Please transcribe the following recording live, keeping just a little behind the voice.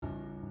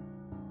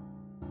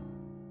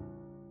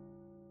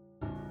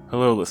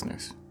Hello,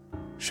 listeners.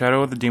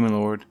 Shadow of the Demon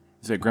Lord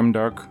is a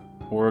grimdark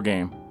horror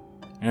game,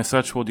 and as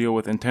such will deal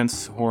with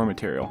intense horror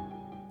material.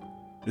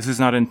 This is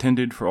not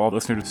intended for all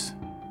listeners,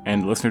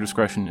 and listener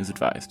discretion is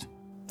advised.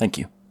 Thank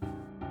you.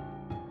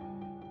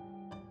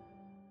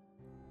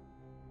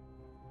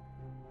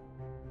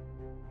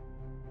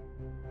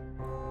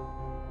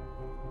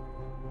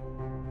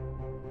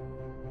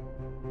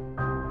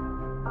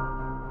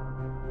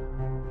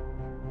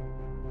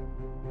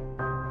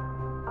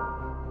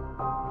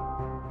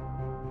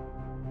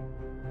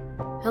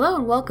 Hello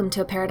and welcome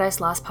to a Paradise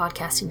Lost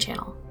podcasting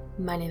channel.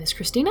 My name is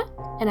Christina,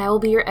 and I will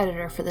be your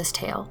editor for this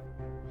tale.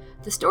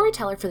 The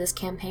storyteller for this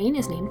campaign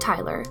is named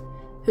Tyler,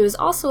 who is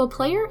also a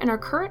player in our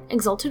current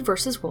Exalted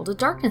vs. World of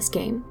Darkness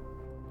game.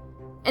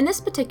 In this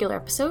particular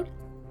episode,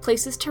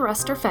 places to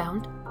rest are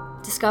found,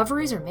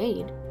 discoveries are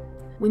made,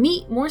 we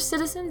meet more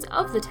citizens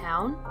of the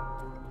town,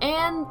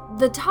 and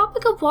the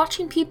topic of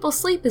watching people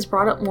sleep is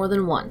brought up more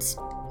than once.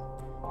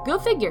 Go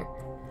figure.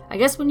 I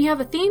guess when you have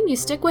a theme, you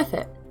stick with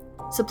it.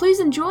 So please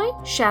enjoy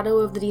Shadow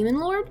of the Demon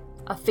Lord,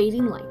 A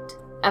Fading Light,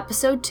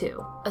 Episode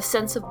 2, A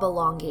Sense of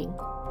Belonging.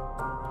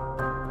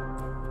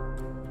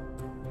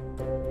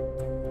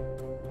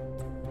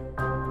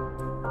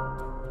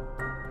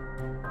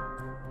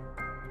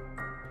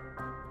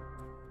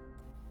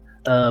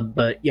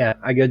 But yeah,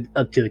 I go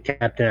up to the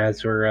captain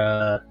as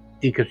we're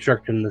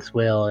deconstructing this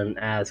whale and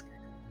ask,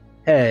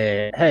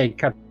 Hey,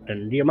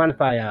 Captain, do you mind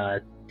if I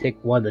take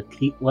one of the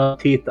teeth, one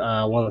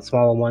of the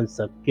smaller ones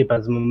to keep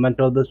as a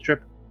memento of this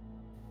trip?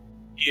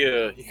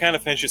 Yeah, he kind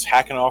of finishes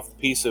hacking off the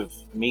piece of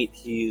meat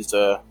he's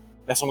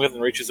messing with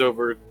and reaches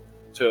over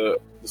to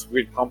this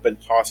weird pump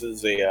and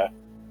tosses a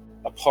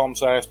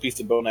palm-sized piece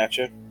of bone at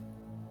you.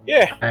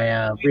 Yeah.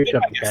 I reach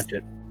up to catch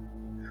it.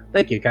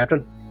 Thank you,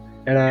 Captain.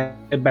 And I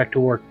get back to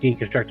work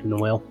deconstructing the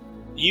whale.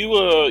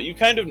 You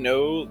kind of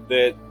know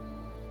that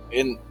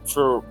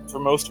for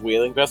most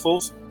whaling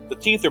vessels, the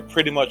teeth are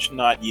pretty much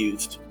not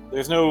used.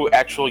 There's no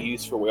actual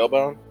use for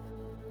whalebone,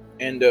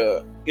 and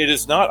it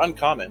is not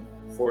uncommon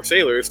for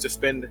sailors to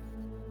spend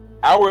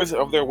hours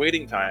of their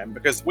waiting time,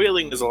 because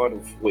whaling is a lot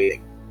of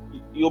waiting.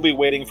 You'll be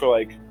waiting for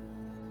like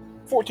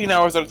 14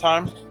 hours at a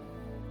time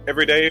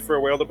every day for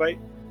a whale to bite,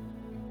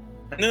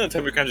 and then the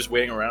time you're kind of just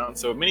waiting around.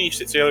 So many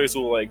sailors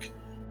will like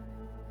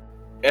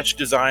etch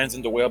designs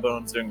into whale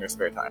bones during their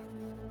spare time.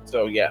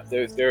 So yeah,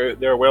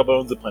 there are whale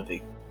bones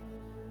aplenty.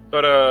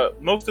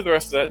 But most of the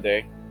rest of that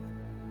day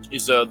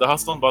is the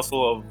hustle and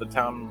bustle of the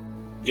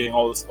town, getting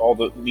all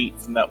the meat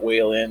from that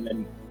whale in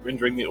and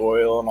rendering the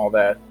oil and all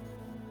that.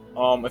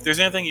 If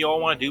there's anything you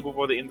all want to do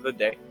before the end of the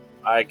day,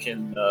 I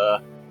can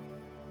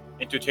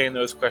entertain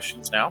those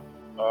questions now.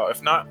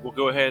 If not, we'll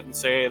go ahead and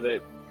say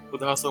that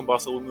with the hustle and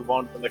bustle, we'll move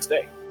on to the next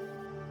day.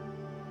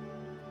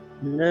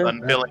 No,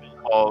 Unfilling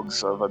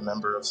hogs of a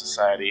member of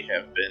society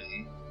have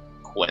been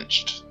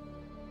quenched.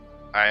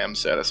 I am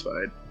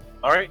satisfied.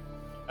 Alright.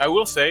 I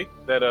will say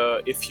that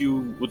if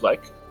you would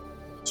like,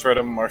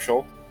 Sredum,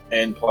 Marshall,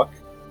 and Pluck,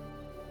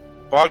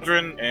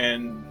 Bodrin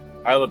and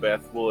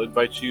Ilabeth will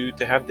invite you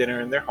to have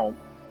dinner in their home,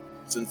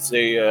 since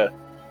they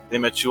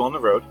met you on the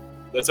road.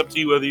 That's up to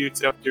you whether you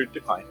accept or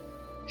decline.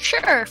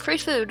 Sure, free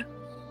food.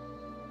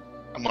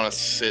 I'm gonna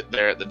sit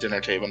there at the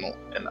dinner table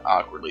and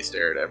awkwardly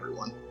stare at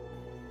everyone.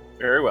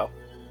 Very well.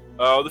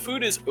 The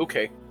food is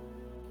okay.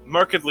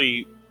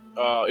 Markedly,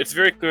 it's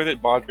very clear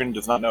that Bodrin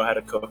does not know how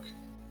to cook,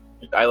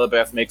 and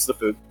Ilabeth makes the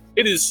food.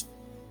 It is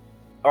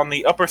on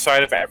the upper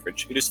side of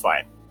average. It is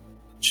fine.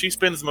 She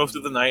spends most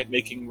of the night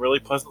making really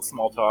pleasant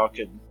small talk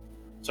and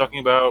talking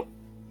about,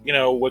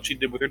 what she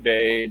did with her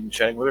day and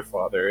chatting with her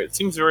father. It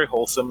seems very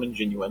wholesome and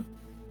genuine.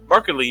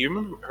 Markedly, you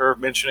remember her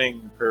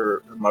mentioning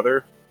her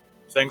mother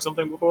saying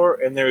something before,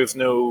 and there is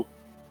no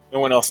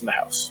one else in the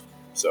house.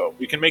 So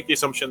we can make the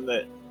assumption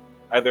that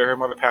either her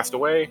mother passed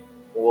away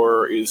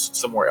or is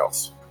somewhere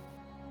else.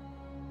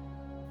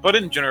 But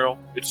in general,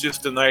 it's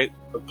just a night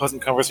of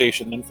pleasant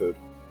conversation and food.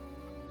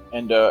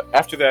 And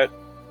after that,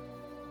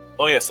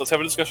 oh yes, let's have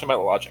a discussion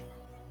about lodging.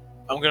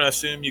 I'm going to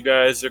assume you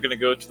guys are going to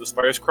go to the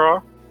Spire's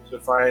Craw to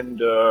find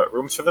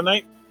rooms for the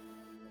night?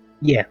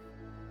 Yeah.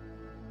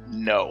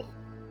 No.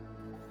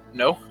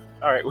 No?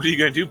 Alright, what are you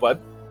going to do,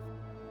 bud?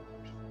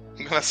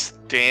 I'm gonna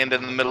stand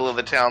in the middle of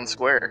the town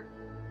square,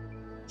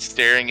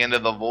 staring into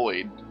the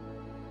void.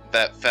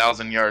 That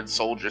 1,000-yard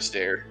soldier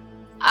stare.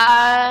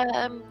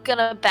 I'm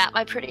gonna bat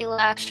my pretty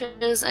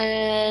lashes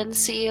and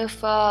see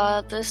if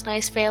this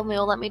nice family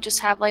will let me just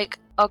have like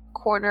a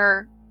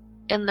corner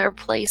in their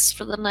place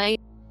for the night.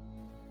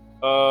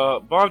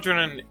 Bodrin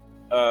and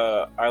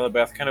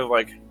Ilabeth kind of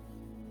like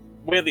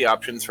weigh the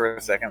options for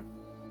a second.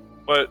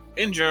 But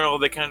in general,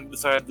 they kind of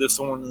decide that if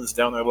someone is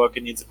down their luck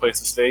and needs a place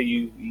to stay,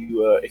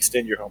 you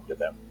extend your home to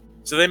them.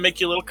 So they make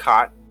you a little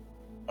cot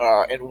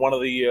in one of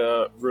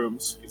the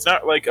rooms. It's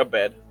not like a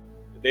bed.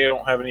 They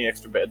don't have any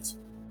extra beds.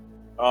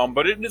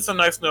 But it is a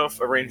nice enough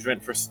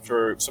arrangement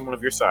for someone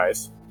of your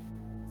size.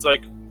 It's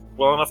like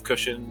well enough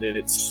cushioned, and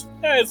it's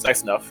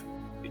nice enough.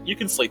 You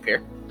can sleep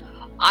here.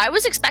 I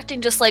was expecting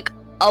just like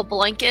a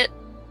blanket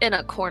in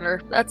a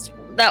corner.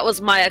 That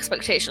was my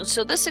expectation.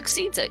 So this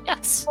exceeds it.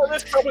 Yes. Well,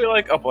 there's probably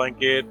like a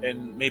blanket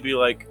and maybe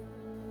like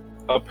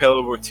a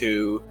pillow or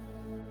two.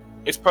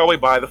 It's probably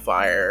by the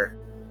fire.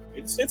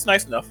 It's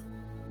nice enough.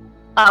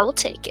 I will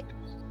take it.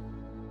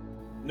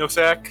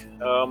 Nosak,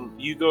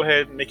 you go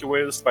ahead and make your way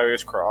to the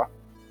Spider's Craw.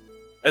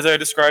 As I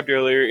described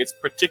earlier, it's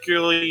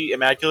particularly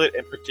immaculate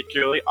and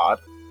particularly odd.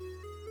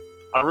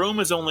 Our room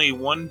is only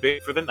one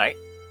bed for the night,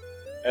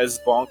 as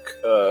Bonk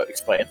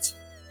explains.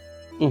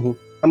 Mm-hmm.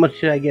 How much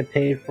should I get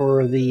paid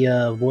for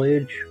the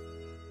voyage?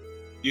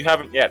 You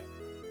haven't yet,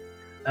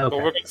 Okay.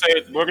 but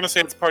we're gonna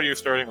say it's part of your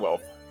starting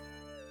wealth.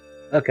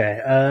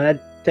 Okay. I'd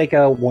take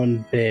out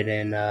one bid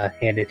and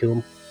hand it to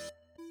him.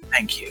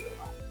 Thank you.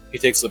 He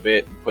takes a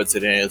bit and puts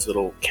it in his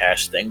little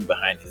cash thing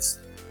behind his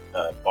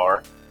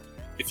bar.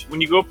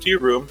 When you go up to your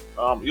room,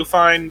 you'll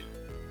find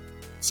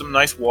some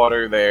nice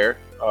water there.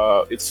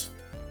 There's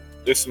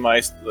some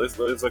ice.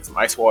 There's like some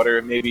ice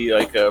water, maybe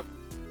like a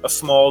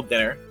small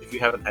dinner if you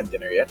haven't had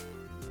dinner yet.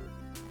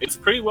 It's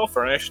pretty well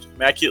furnished,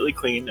 immaculately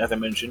clean, as I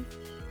mentioned,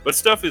 but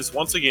stuff is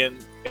once again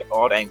at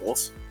odd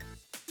angles.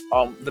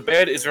 The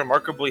bed is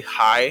remarkably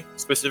high,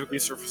 specifically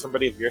for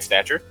somebody of your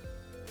stature.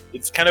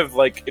 It's kind of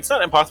like, it's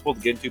not impossible to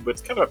get into, but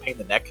it's kind of a pain in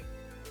the neck.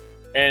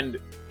 And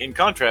in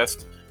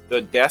contrast,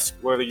 the desk,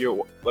 where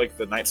you're like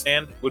the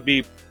nightstand, would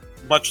be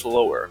much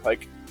lower,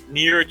 like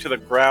nearer to the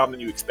ground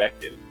than you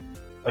expected.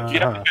 Like you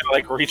have to kind of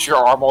like reach your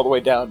arm all the way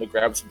down to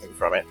grab something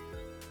from it.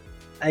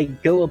 I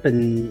go up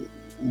and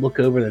look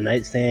over the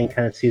nightstand,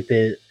 kind of see if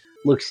it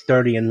looks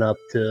sturdy enough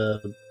to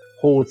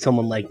hold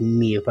someone like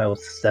me if I was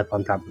to step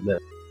on top of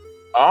it.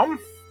 How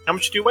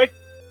much do you weigh?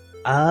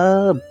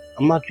 I'm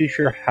not too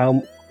sure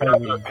how.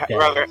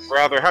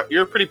 Rather,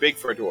 you're pretty big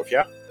for a dwarf,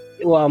 yeah?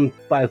 Well, I'm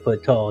 5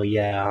 foot tall.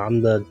 Yeah,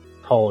 I'm the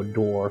tall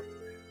dwarf,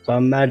 so I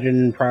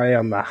imagine probably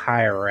on the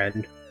higher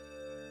end.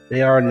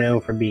 They are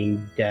known for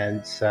being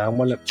dense. I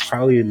want to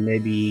probably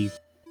maybe.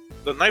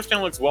 The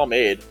nightstand looks well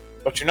made,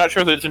 but you're not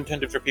sure that it's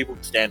intended for people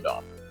to stand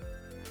on.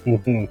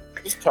 Mhm.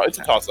 It's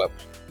a toss-up.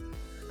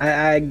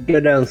 I go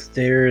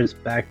downstairs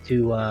back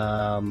to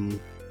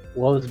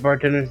what was the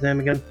bartender's name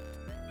again?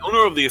 The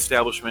owner of the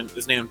establishment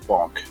is named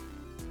Bonk.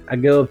 I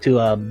go up to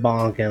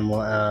Bonk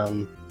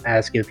and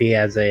ask if he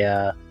has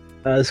a.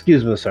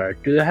 Excuse me, sir.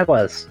 Do you have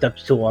a step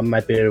stool I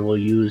might be able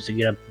to use to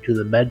get up to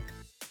the bed?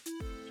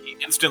 He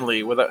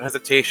instantly, without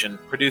hesitation,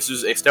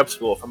 produces a step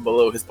stool from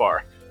below his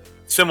bar,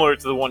 similar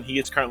to the one he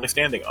is currently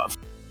standing on.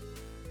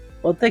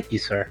 Well, thank you,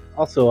 sir.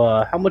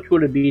 Also, how much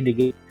would it be to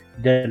get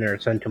dinner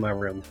sent to my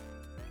room?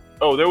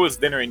 Oh, there was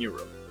dinner in your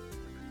room.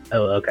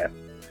 Oh, okay.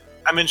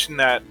 I mentioned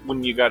that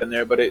when you got in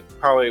there, but it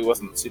probably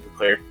wasn't super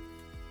clear.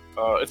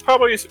 It's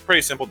probably a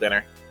pretty simple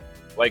dinner,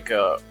 like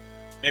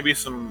maybe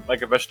some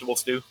like a vegetable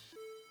stew.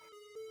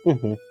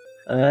 Mm-hmm.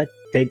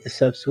 Take the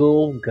step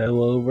stool,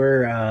 go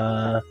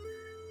over,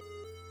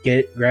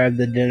 grab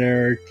the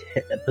dinner,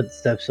 put the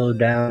step stool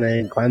down,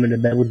 and climb into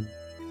bed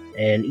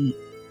and eat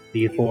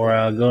before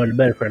going to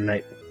bed for the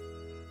night.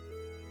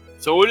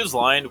 So it is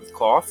lined with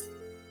cloth,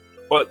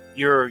 but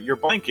your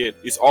blanket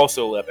is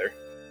also leather.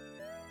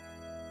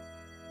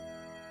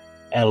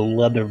 A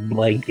leather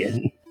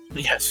blanket.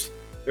 Yes,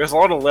 there's a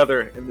lot of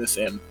leather in this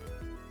inn.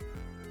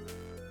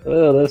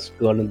 Oh, that's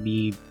gonna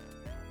be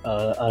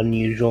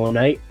unusual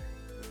night.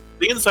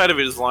 The inside of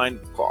it is lined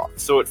with cloth,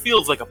 so it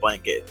feels like a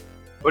blanket,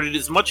 but it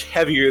is much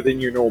heavier than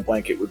your normal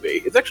blanket would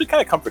be. It's actually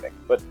kind of comforting,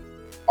 but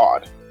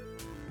odd.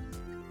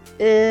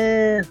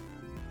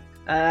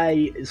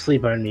 I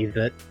sleep underneath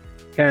it.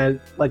 Kind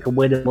of like a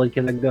weighted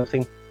blanket, I'm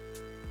guessing.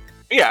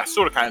 Yeah,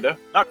 sort of, kind of.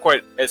 Not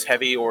quite as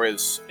heavy or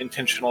as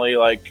intentionally,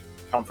 like,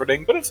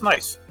 comforting, but it's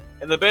nice.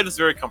 And the bed is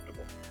very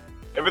comfortable.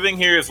 Everything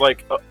here is,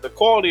 like, the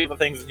quality of the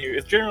things in here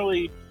is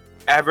generally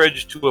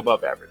average to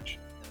above average.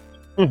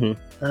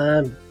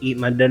 Mm-hmm. Eat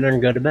my dinner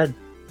and go to bed.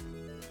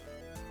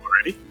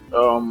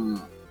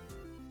 Alrighty.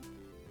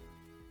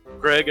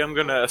 Greg, I'm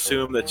gonna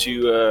assume that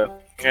you,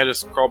 kind of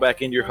just crawl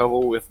back into your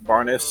hovel with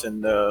Barnes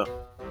and,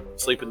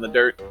 sleep in the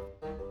dirt.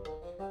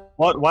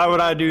 What? Why would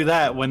I do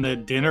that when the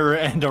dinner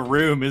and a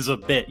room is a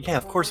bit? Yeah,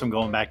 of course I'm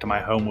going back to my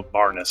home with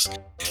Barnes.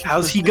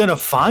 How's he gonna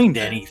find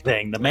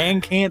anything? The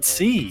man can't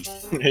see.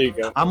 There you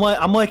go. I'm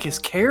like his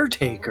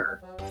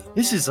caretaker.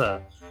 This is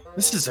a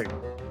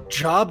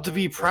job to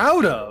be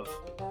proud of.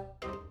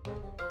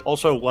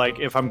 Also, like,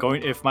 if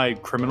my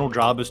criminal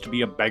job is to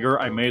be a beggar,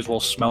 I may as well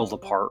smell the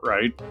part,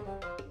 right?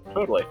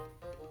 Totally.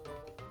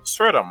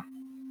 Sredum,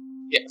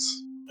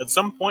 Yes. at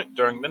some point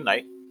during the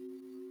night,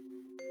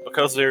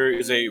 because there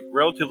is a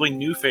relatively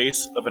new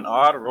face of an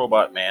odd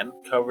robot man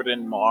covered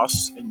in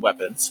moss and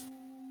weapons,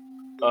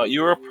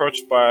 you are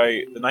approached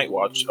by the Night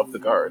Watch of the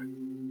guard.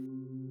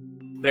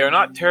 They are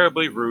not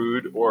terribly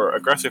rude or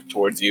aggressive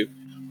towards you,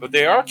 but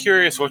they are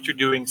curious what you're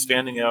doing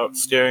standing out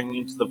staring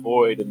into the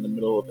void in the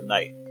middle of the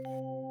night.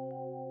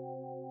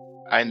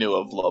 I knew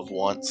of love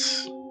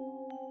once.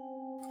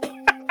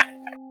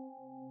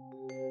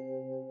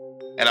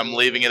 And I'm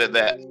leaving it at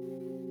that.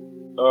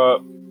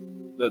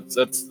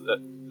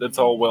 That's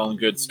all well and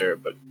good, sir,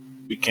 but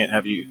we can't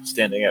have you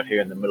standing out here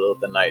in the middle of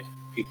the night.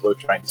 People are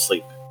trying to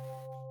sleep.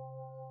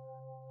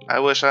 I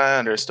wish I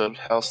understood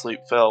how sleep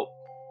felt,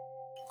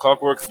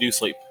 Clockworks do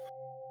sleep.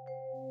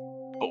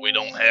 but we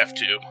don't have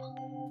to.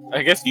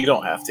 I guess you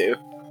don't have to.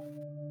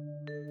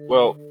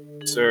 Well,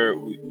 sir,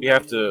 we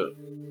have to.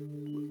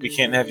 We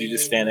can't have you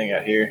just standing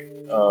out here.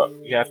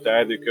 You have to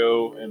either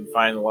go and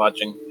find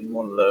lodging in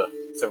one of the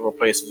several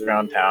places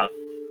around town,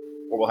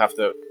 or we'll have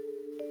to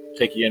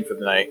take you in for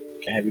the night.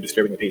 Can't have you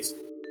disturbing the peace.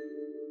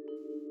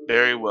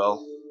 Very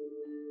well.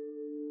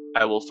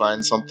 I will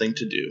find something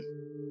to do.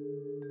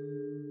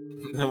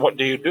 Then what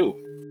do you do?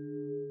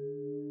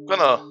 I'm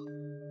gonna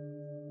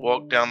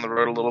walk down the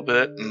road a little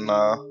bit and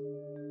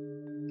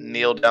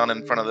kneel down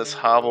in front of this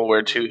hovel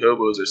where two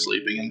hobos are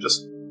sleeping and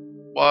just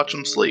watch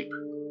them sleep.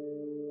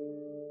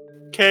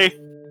 Okay.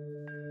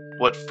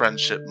 What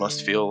friendship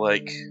must feel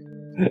like.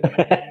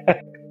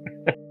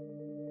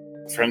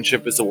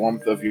 Friendship is the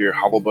warmth of your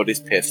hovel buddy's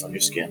piss on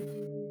your skin.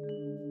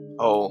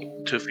 Oh,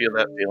 to feel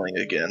that feeling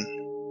again.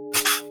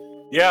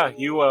 Yeah,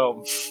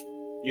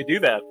 you do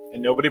that,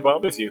 and nobody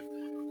bothers you.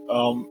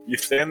 You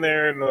stand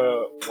there and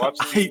watch.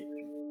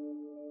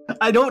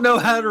 I don't know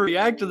how to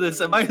react to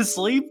this. Am I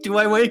asleep? Do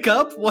I wake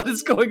up? What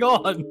is going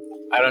on?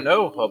 I don't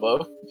know, hobo.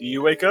 Do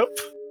you wake up?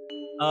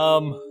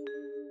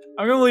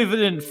 I'm gonna leave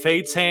it in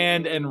Fate's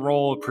hand and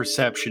roll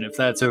perception if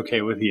that's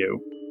okay with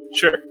you.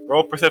 Sure.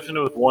 Roll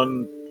perception with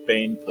 1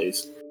 bane,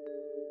 please.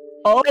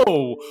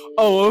 Oh,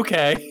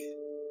 okay.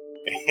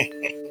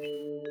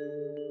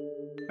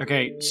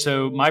 Okay,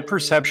 so my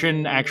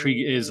perception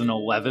actually is an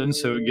 11,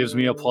 so it gives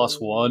me a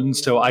 +1.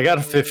 So I got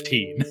a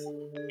 15.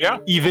 Yeah.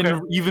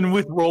 Even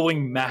with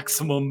rolling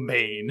maximum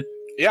bane.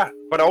 Yeah,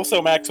 but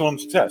also maximum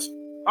success.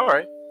 All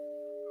right.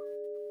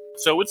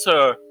 So it's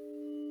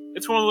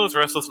one of those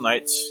restless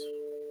nights.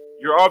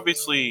 You're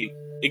obviously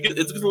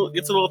it's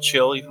a little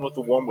chill even with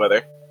the warm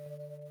weather.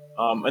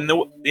 And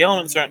the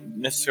elements aren't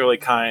necessarily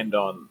kind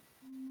on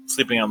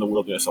sleeping out in the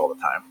wilderness all the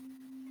time.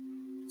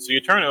 So you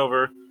turn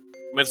over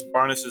amidst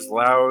Barnas's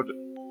loud,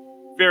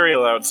 very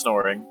loud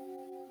snoring,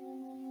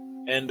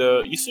 and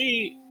you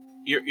see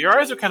your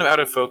eyes are kind of out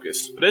of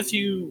focus. But as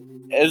you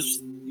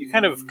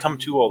kind of come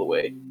to all the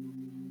way,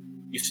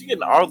 you see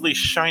an oddly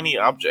shiny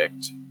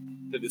object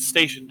that is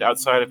stationed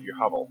outside of your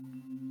hovel.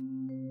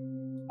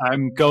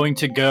 I'm going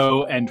to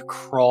go and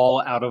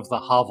crawl out of the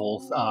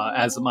hovel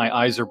as my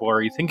eyes are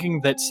blurry,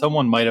 thinking that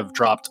someone might have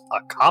dropped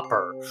a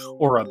copper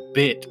or a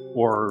bit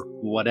or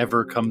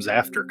whatever comes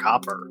after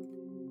copper.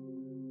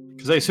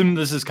 Because I assume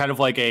this is kind of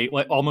like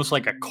almost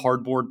like a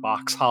cardboard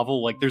box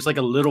hovel. Like there's like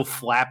a little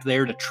flap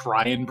there to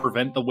try and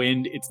prevent the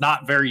wind. It's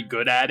not very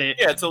good at it.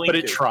 Yeah, it's a lean-to. But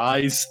it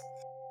tries.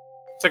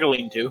 It's like a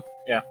lean-to.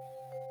 Yeah.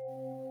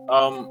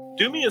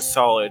 Do me a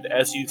solid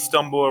as you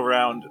stumble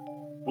around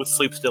with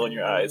sleep still in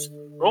your eyes.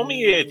 Roll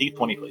me a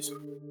d20, please.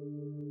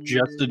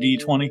 Just a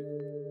d20?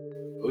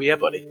 Oh yeah,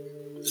 buddy.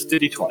 Just a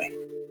d20.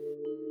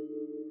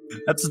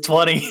 That's a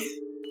 20.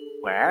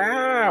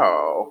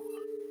 Wow.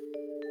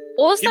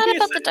 What was Give that me a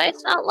about the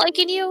dice not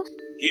liking you?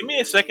 Give me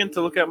a second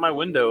to look out my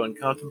window and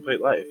contemplate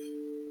life.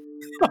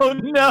 Oh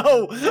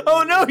no!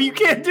 Oh no, you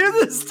can't do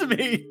this to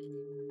me!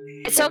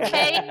 It's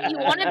okay. You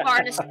wanted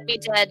Barnes to be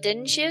dead,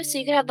 didn't you? So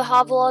you could have the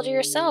hovel all to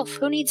yourself.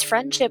 Who needs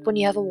friendship when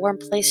you have a warm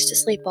place to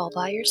sleep all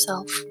by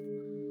yourself?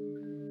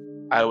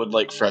 I would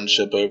like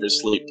friendship over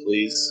sleep,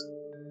 please.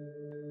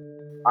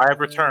 I have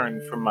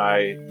returned from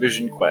my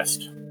vision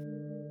quest.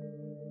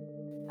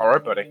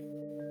 Alright, buddy.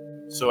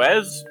 So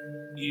as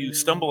you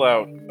stumble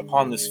out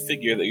upon this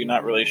figure that you're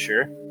not really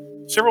sure,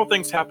 several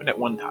things happen at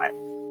one time.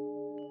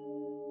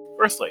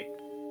 Firstly,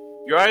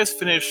 your eyes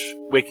finish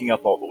waking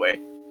up all the way,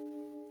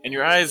 and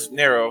your eyes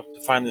narrow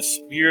to find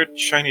this weird,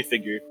 shiny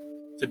figure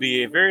to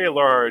be a very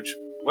large,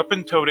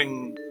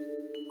 weapon-toting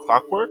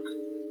clockwork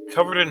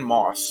covered in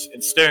moss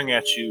and staring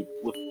at you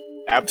with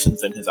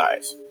absence in his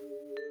eyes.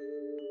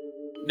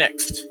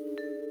 Next,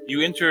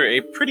 you enter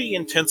a pretty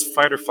intense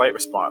fight-or-flight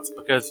response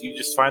because you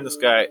just find this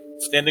guy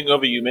standing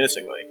over you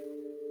menacingly.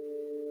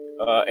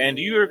 And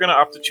you are going to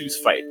opt to choose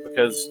fight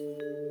because,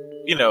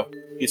 you know,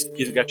 he's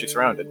got you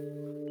surrounded.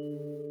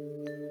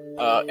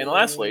 And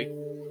lastly,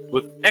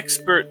 with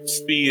expert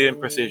speed and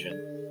precision,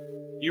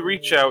 you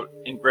reach out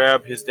and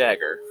grab his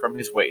dagger from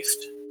his waist,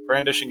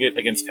 brandishing it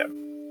against him.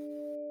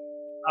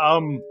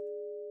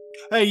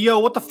 Hey, yo,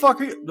 what the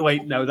fuck are you...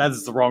 Wait, no, that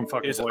is the wrong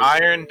fucking His voice.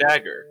 iron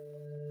dagger,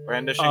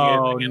 brandishing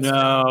it against him.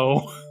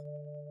 Oh,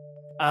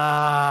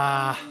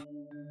 no.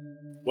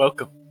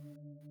 Welcome.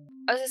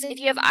 I was gonna say, if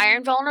you have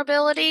iron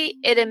vulnerability,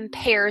 it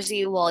impairs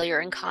you while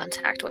you're in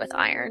contact with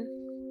iron.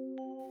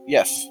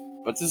 Yes,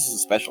 but this is a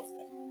special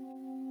thing.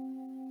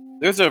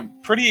 There's a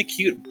pretty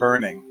acute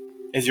burning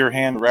as your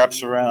hand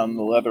wraps around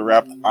the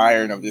leather-wrapped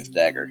iron of this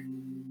dagger.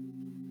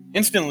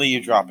 Instantly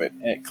you drop it,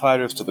 and it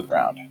clatters to the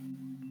ground.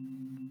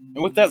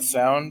 And with that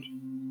sound,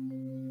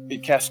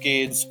 it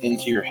cascades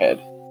into your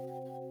head.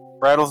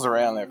 Rattles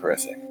around there for a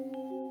second.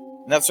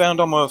 And that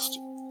sound almost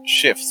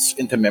shifts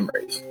into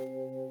memories.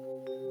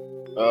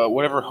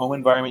 Whatever home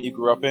environment you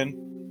grew up in,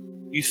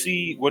 you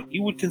see what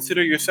you would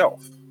consider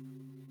yourself.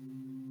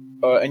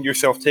 And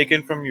yourself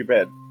taken from your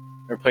bed,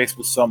 and replaced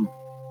with some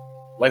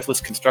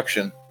lifeless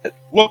construction that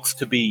looks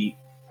to be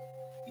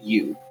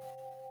you.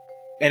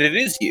 And it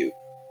is you,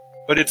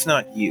 but it's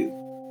not you.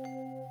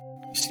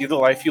 You see the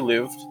life you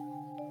lived,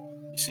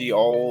 you see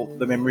all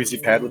the memories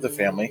you've had with the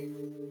family,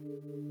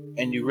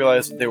 and you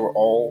realize that they were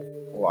all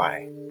a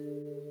lie.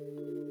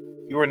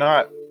 You are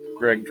not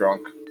Greg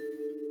Drunk,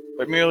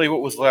 but merely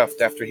what was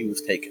left after he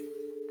was taken.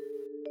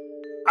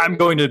 I'm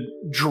going to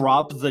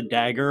drop the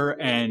dagger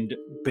and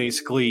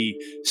basically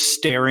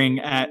staring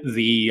at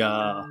the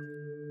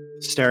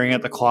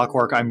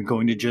clockwork. I'm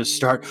going to just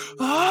start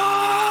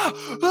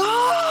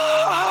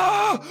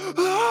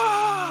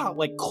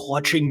like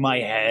clutching my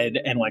head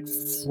and like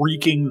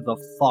freaking the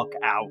fuck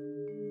out.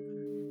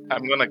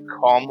 I'm gonna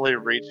calmly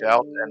reach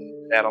out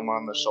and pat him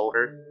on the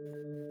shoulder.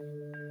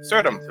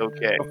 Stardom, It's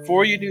okay.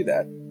 before you do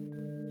that,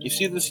 you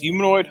see this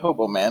humanoid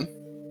hobo man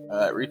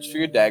reach for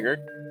your dagger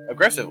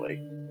aggressively.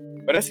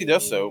 But as he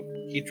does so,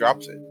 he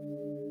drops it.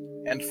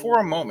 And for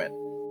a moment,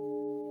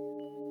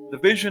 the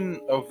vision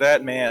of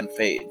that man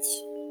fades.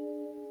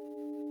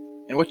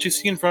 And what you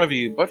see in front of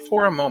you, but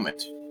for a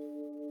moment,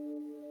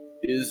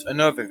 is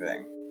another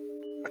thing.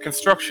 A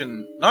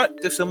construction not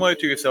dissimilar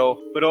to yourself,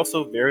 but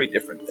also very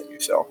different than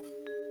yourself.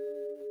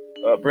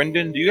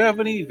 Brendan, do you have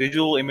any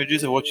visual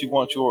images of what you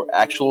want your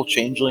actual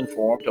changeling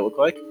form to look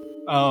like?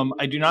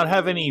 I do not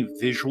have any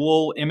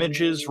visual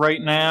images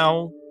right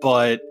now,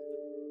 but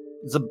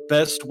the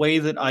best way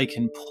that I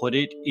can put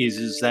it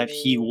is that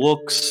he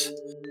looks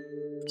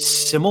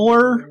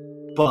similar,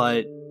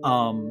 but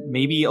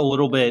maybe a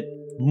little bit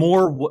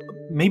more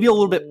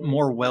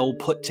more well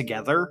put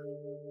together,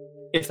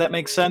 if that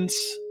makes sense.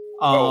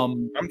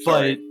 I'm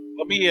sorry.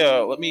 Let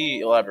me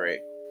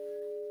elaborate.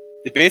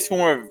 The base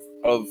form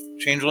of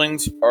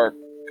changelings are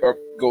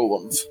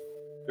golems.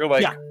 They're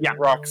like yeah.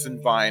 rocks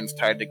and vines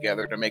tied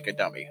together to make a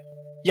dummy.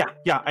 Yeah,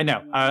 I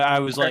know. I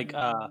was Okay.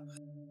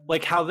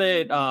 like how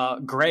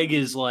that Greg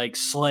is like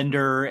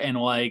slender and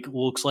like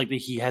looks like that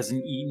he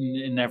hasn't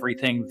eaten and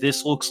everything.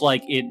 This looks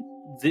like it.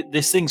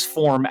 This thing's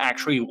form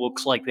actually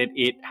looks like that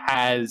it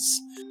has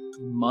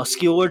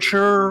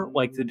musculature,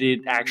 like that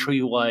it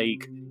actually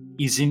like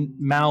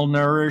isn't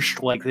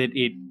malnourished, like that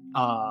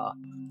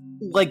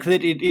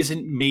it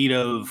isn't made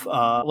of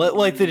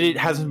like that it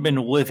hasn't been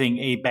living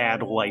a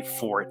bad life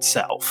for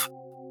itself.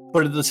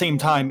 But at the same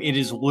time, it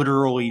is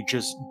literally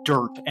just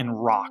dirt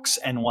and rocks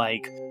and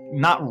like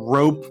not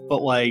rope,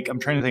 but like I'm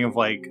trying to think of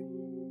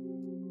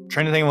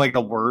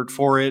the word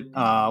for it,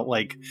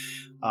 like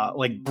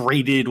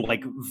braided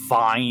like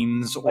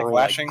vines Like or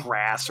lashing? like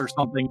grass or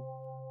something.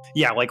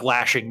 Yeah, like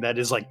lashing that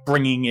is like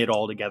bringing it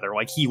all together.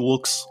 Like he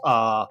looks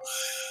like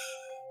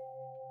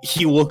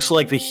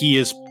that he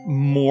is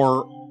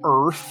more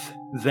earth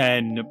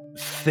than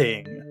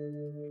thing,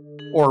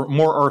 or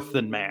more earth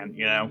than man.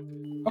 You know.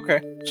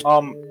 Okay.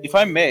 If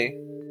I may,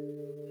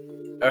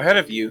 ahead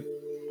of you,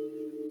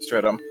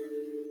 Stratum,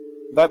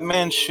 that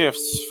man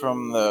shifts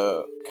from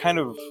the kind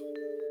of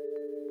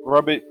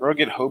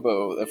rugged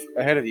hobo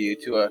ahead of you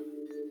to a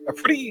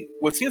pretty,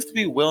 what seems to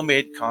be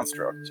well-made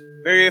construct.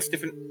 Various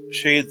different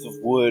shades of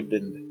wood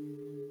and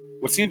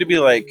what seem to be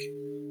like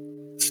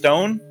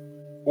stone,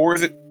 or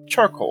is it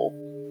charcoal,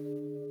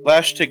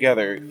 lashed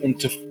together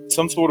into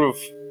some sort of...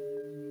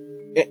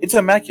 It's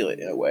immaculate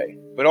in a way,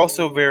 but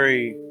also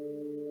very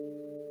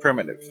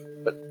primitive,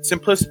 but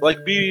simplistic,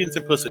 like beauty and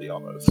simplicity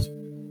almost.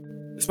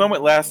 This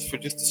moment lasts for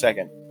just a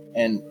second,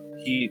 and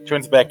he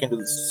turns back into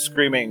the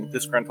screaming,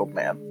 disgruntled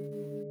man.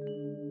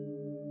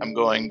 I'm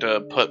going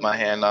to put my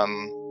hand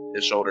on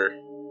his shoulder.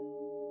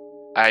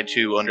 I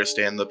too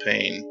understand the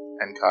pain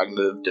and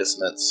cognitive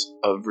dissonance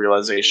of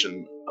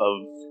realization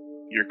of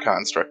your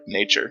construct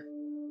nature.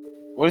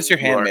 What is your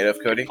You hand are made of,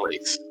 Cody?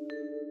 Place.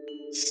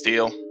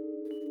 Steel.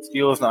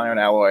 Steel is an iron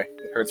alloy.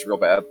 It hurts real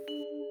bad.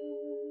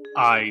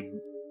 I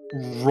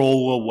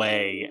roll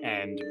away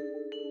and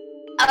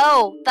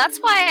Oh, that's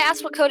why I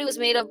asked what Cody was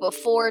made of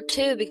before,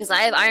 too, because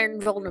I have iron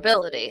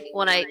vulnerability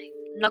when I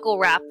knuckle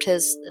wrapped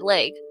his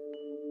leg.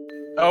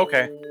 Oh,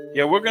 okay.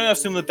 Yeah, we're gonna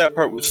assume that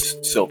part was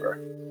silver.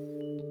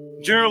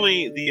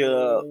 Generally,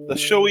 the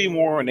showy,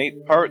 more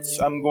ornate parts,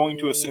 I'm going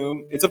to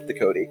assume, it's up to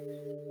Cody,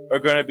 are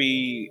going to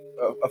be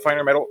a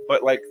finer metal,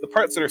 but like the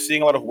parts that are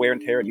seeing a lot of wear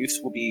and tear and use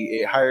will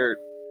be a higher,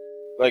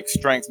 like,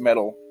 strength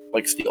metal,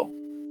 like steel.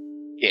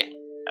 Yeah,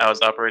 I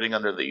was operating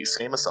under the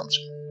same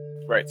assumption.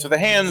 Right, so the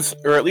hands,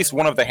 or at least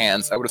one of the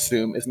hands, I would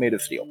assume, is made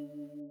of steel.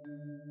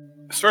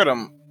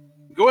 Stratum,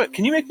 go ahead.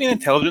 Can you make me an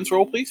intelligence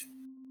roll, please?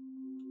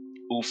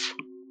 Oof.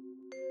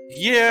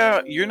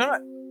 Yeah, you're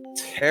not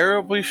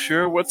terribly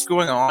sure what's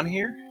going on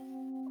here.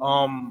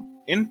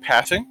 In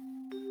passing,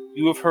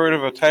 you have heard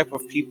of a type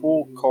of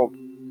people called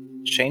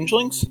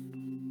changelings?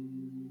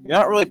 You're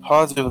not really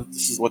positive if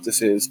this is what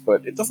this is,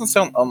 but it doesn't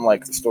sound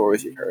unlike the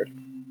stories you've heard.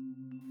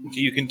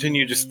 Do you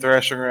continue just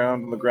thrashing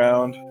around on the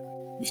ground,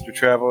 Mr.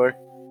 Traveler?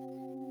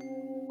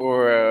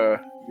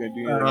 Or, you gonna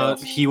do anything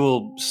else? he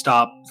will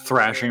stop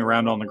thrashing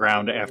around on the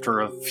ground after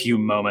a few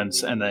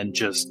moments and then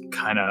just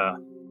kind of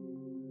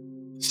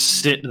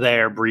sit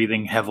there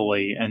breathing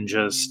heavily and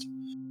just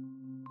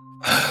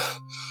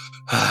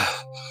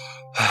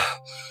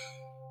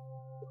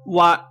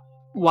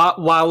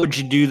Why would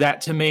you do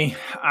that to me?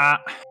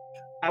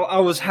 I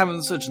was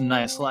having such a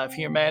nice life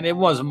here, man. It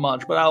wasn't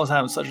much, but I was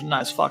having such a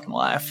nice fucking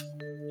life.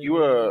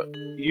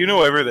 You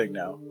know everything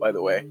now, by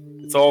the way.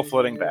 It's all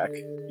flooding back.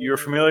 You're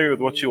familiar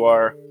with what you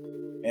are,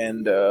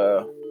 and,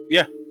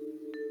 yeah.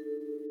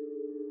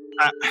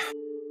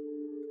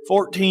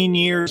 14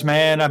 years,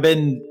 man. I've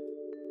been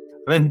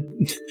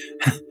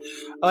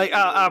like,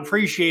 I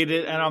appreciate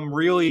it, and I'm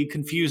really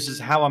confused as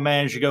to how I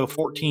managed to go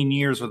 14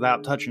 years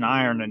without touching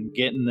iron and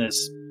getting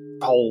this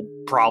whole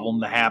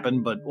problem to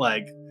happen, but,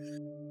 like,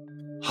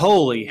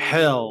 holy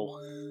hell.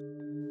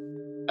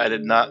 I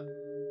did not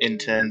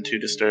intend to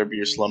disturb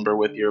your slumber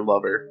with your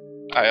lover.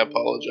 I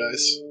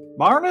apologize.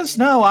 Barnus?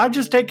 No, I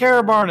just take care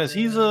of Barnus.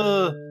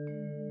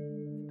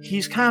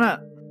 He's kind of...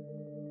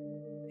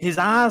 His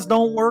eyes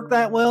don't work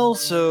that well,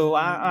 so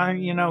I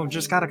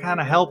just gotta kind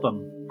of help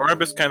him.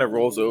 Barnabas kind of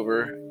rolls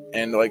over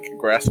and, like,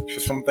 grasps for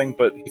something,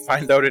 but he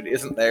finds out it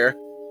isn't there.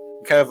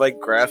 He kind of, like,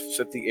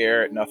 grasps at the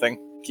air at nothing.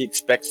 He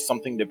expects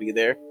something to be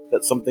there.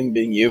 That something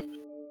being you.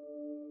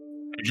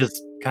 I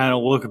just kind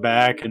of look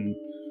back and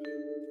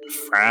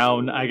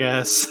frown, I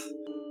guess.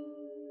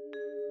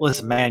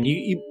 Listen, man,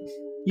 you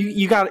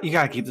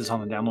gotta keep this on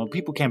the down low.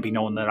 People can't be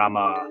knowing that I'm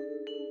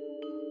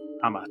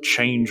a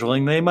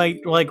changeling. They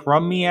might, like,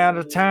 run me out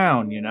of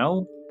town, you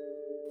know?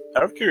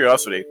 Out of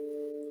curiosity,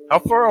 how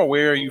far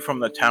away are you from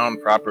the town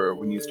proper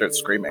when you start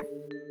screaming?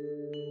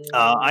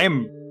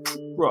 I'm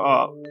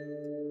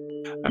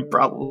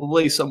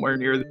probably somewhere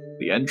near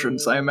the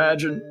entrance, I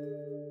imagine.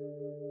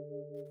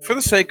 For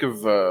the sake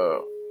of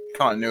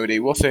continuity,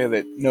 we'll say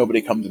that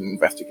nobody comes and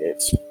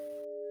investigates.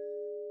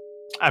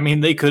 I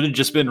mean, they could have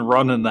just been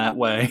running that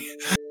way.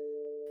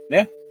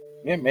 Yeah,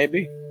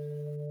 maybe.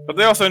 But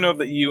they also know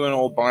that you and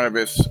old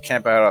Barnabas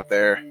camp out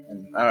there,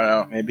 and I don't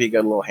know, maybe he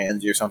got a little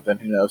handsy or something,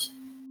 who knows?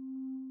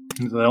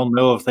 They'll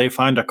know if they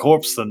find a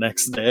corpse the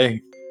next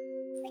day.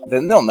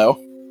 Then they'll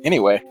know.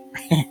 Anyway.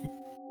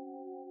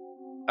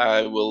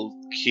 I will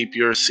keep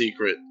your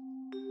secret.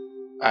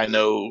 I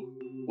know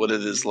what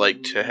it is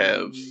like to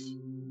have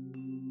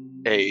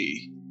a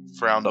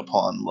frowned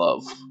upon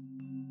love.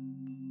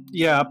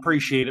 Yeah, I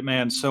appreciate it,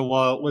 man. So,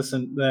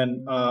 listen,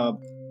 then,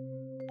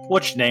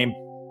 what's your name?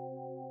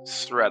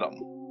 Shred'em.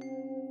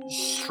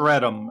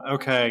 Shred'em.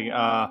 Okay,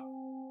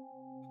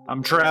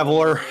 I'm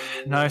Traveler.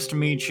 Nice to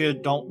meet you.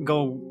 Don't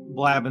go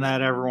blabbing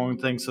that. Everyone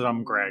thinks that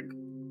I'm Greg.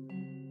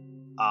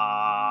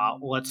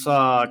 Let's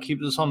keep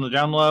this on the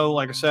down low,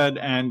 like I said,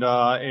 and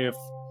if...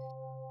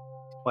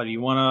 What,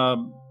 you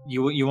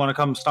wanna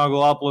come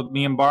snuggle up with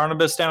me and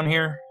Barnabas down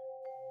here?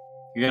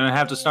 You're gonna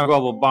have to snuggle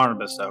up with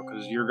Barnabas, though,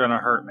 because you're gonna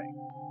hurt me.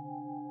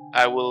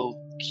 I will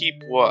keep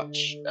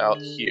watch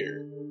out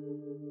here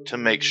to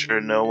make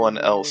sure no one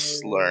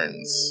else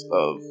learns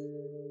of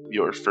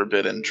your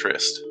forbidden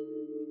tryst.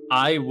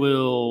 I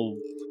will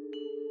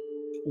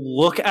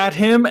look at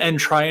him and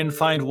try and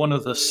find one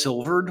of the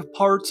silvered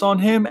parts on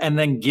him and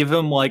then give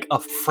him, like, a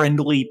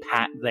friendly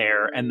pat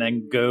there and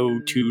then go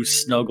to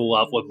snuggle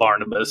up with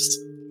Barnabas.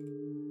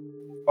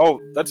 Oh,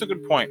 that's a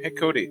good point. Hey,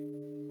 Cody,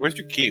 where's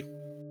your key?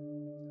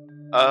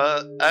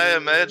 I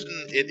imagine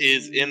it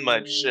is in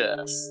my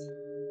chest.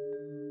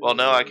 Well,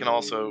 no, I can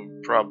also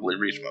probably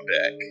reach my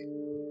back.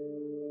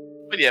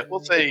 But yeah, we'll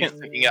say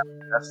sticking out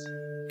my chest.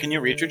 Can you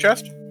reach your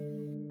chest?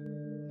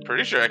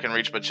 Pretty sure I can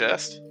reach my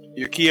chest.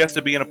 Your key has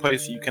to be in a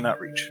place you cannot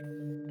reach.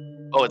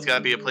 Oh, it's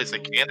gotta be a place I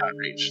cannot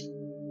reach.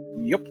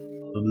 Yep.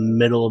 The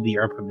middle of the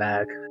upper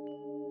back.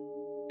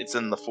 It's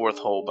in the fourth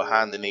hole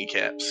behind the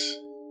kneecaps.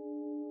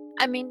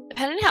 I mean,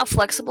 depending on how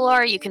flexible you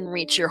are, you can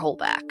reach your whole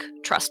back.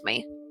 Trust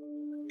me.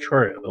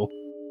 True.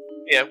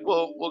 Yeah,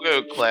 we'll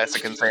go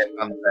classic and say it's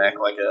on the back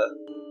like a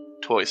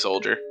toy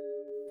soldier.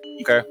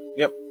 Okay,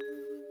 yep.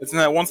 It's in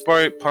that one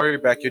part of your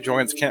back your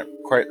joints can't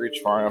quite reach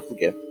far enough to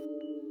get.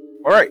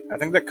 Alright, I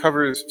think that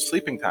covers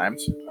sleeping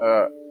times.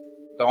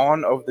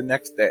 Dawn of the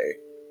next day.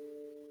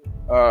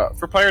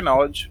 For player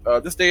knowledge,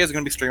 this day is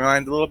going to be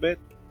streamlined a little bit.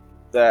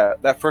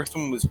 That first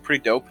one was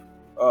pretty dope,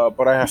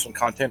 but I have some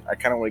content I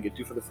kind of want to get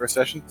to for the first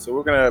session, so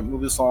we're going to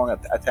move this along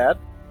a tad.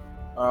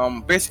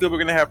 Basically, we're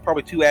going to have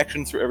probably 2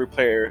 actions for every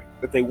player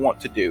that they want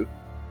to do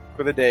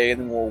for the day,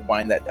 and then we'll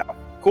wind that down.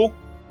 Cool?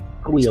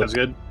 Sounds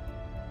good.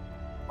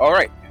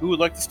 Alright, who would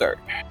like to start?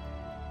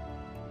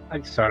 I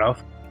can start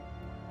off.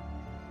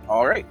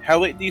 Alright, how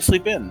late do you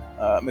sleep in,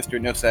 Mr.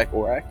 Nosak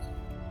Orak?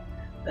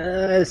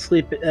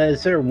 Sleep.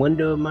 Is there a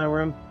window in my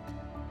room?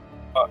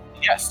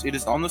 Yes, it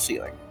is on the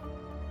ceiling.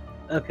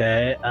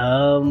 Okay.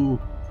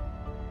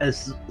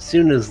 As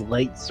soon as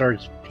light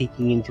starts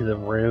peeking into the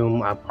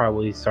room, I'll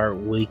probably start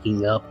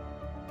waking up.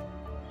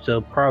 So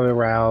probably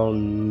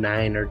around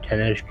 9 or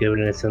 10ish,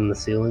 given it's in the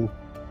ceiling.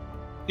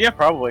 Yeah,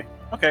 probably.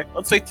 Okay,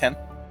 let's say 10.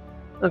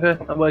 Okay,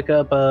 I wake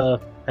up,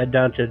 head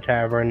down to the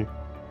tavern,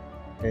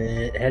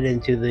 head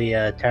into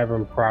the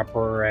tavern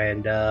proper,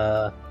 and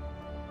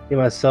give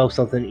myself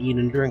something to eat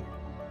and drink.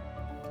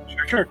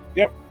 Sure.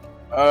 Yep.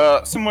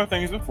 Similar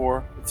things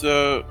before. It's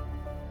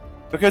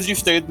because you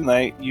stayed the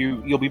night,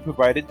 you'll be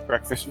provided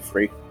breakfast for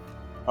free.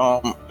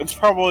 It's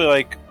probably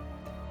like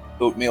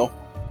oatmeal,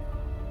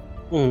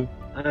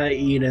 I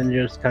eat and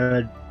just kind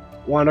of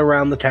wander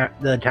around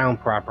the town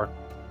proper.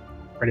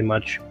 Pretty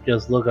much.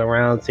 Just look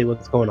around, see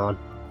what's going on.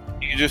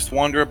 Do you just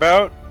wander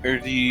about, or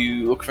do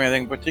you look for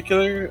anything in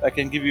particular? I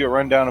can give you a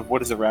rundown of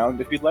what is around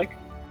if you'd like.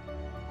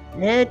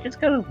 Yeah, just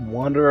kind of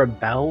wander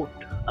about.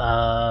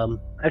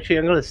 Actually,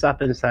 I'm going to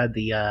stop inside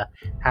the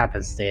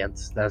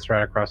happenstance that's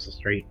right across the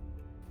street.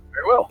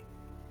 Very well.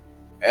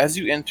 As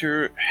you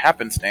enter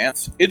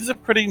Happenstance, it is a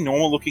pretty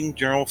normal-looking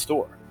general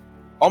store.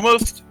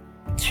 Almost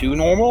too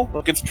normal,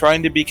 like it's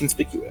trying to be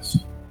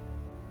conspicuous.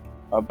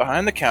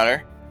 Behind the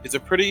counter is a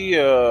pretty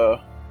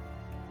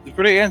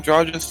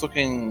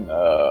androgynous-looking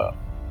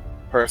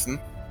person.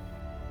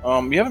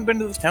 You haven't been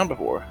to this town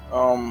before,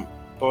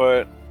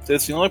 but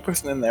there's the only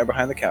person in there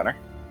behind the counter,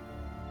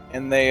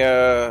 and they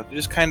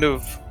just kind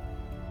of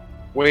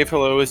wave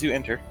hello as you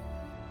enter.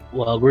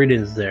 Well,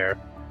 greetings there.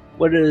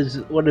 What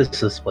is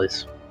this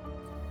place?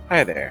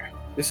 Hi there.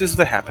 This is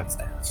the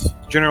Happenstance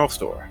General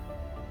Store.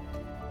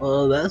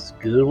 Well, that's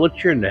good.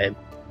 What's your name?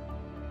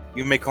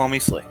 You may call me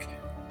Slick.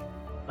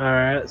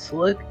 Alright,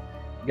 Slick.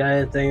 Got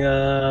anything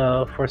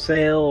for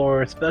sale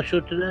or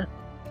special today?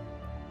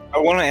 I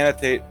want to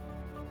annotate,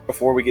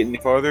 before we get any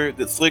farther,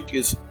 that Slick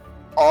is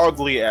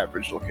oddly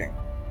average looking.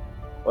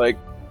 Like,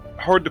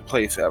 hard to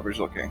place average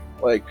looking.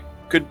 Like,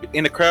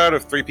 in a crowd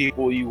of 3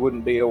 people, you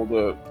wouldn't be able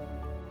to...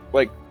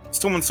 Like,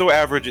 someone so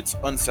average, it's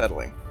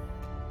unsettling.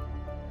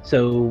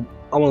 So,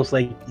 almost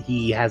like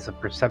he has a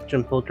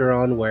perception filter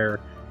on where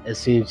as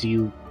soon as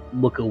you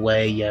look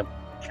away, you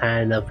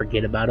kind of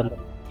forget about him.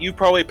 You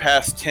probably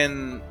pass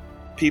 10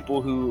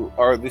 people who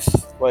are this,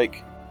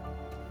 like...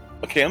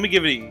 Okay, let me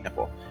give you an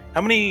example.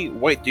 How many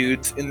white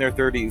dudes in their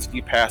 30s do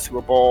you pass who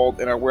are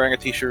bald and are wearing a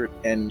t-shirt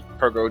and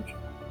cargo,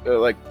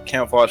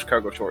 camouflage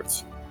cargo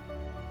shorts?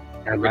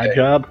 At my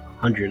job,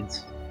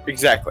 hundreds.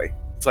 Exactly.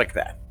 It's like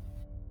that.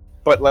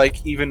 But,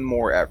 like, even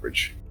more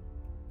average.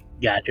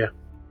 Gotcha.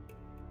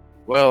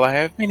 Well, I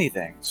have many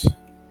things.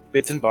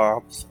 Bits and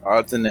bobs,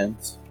 odds and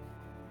ends.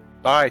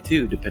 Buy,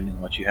 too, depending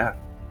on what you have.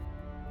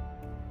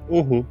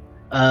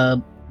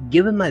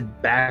 Given my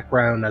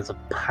background as a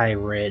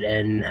pirate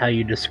and how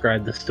you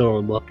describe the store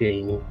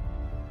looking,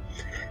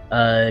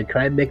 can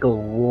I make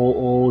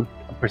a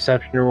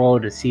perception roll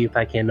to see if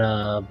I can,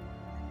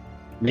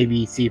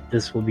 maybe see if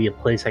this will be a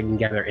place I can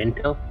gather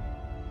intel?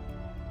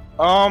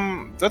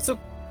 That's a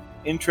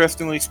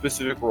interestingly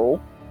specific roll.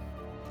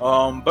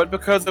 But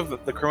because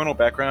of the criminal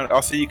background,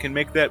 I'll say you can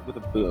make that with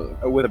a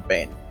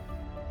bane.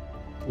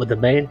 With a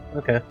bane?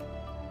 Okay.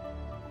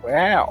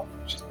 Wow,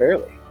 just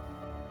barely.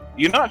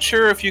 You're not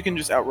sure if you can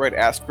just outright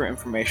ask for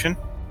information,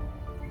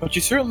 but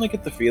you certainly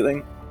get the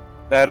feeling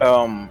that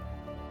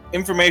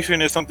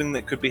information is something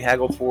that could be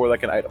haggled for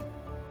like an item.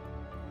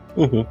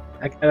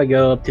 I kind of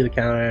go up to the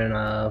counter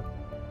and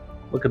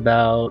look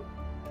about,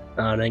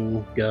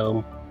 and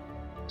go.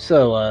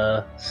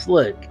 So,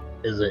 Slick,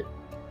 is it?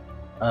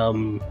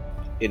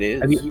 It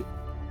is.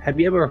 Have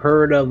you ever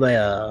heard of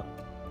a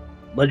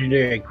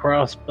legendary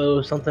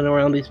crossbow, something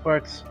around these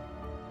parts?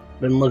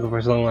 Been looking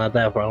for something like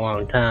that for a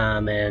long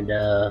time, and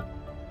a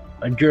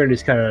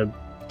journey's kind of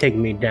taking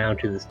me down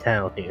to this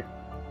town here.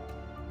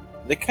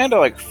 They kind of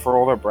like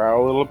furrow their brow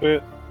a little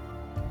bit.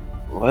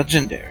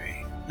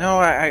 Legendary? No,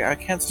 I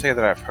can't say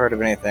that I've heard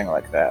of anything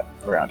like that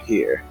around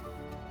here.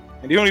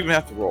 And you don't even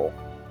have to roll.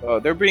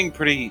 They're being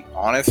pretty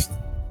honest.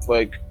 It's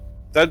like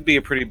that'd be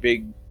pretty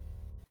big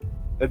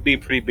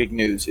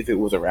news if it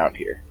was around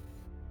here.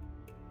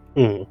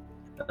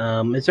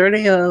 Is there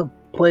any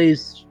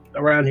place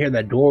around here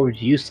that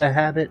dwarves used to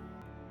have it?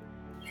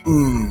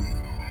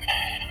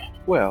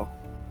 Well,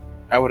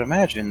 I would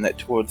imagine that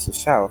towards the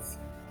south,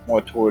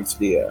 more towards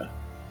the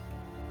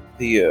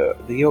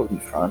Jotun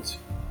front.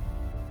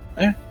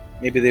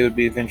 Maybe they would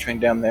be venturing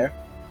down there.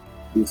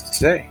 Who's to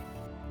say?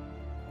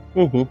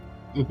 You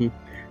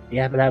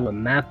happen to have a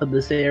map of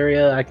this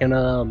area I can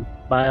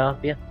buy off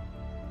you?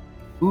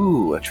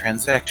 Ooh, a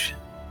transaction.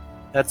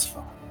 That's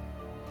fun.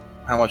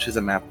 How much is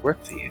a map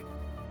worth to you?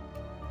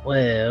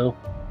 Well,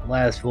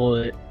 my last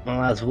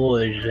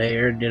voyage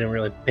there didn't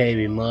really pay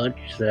me much,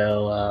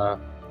 so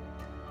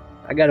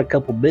I got a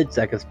couple bits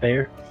I can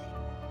spare.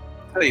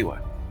 Tell you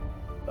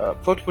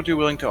what, put what you're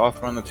willing to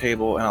offer on the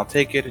table, and I'll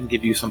take it and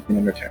give you something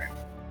in return.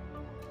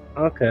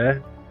 Okay.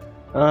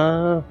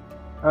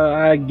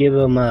 I give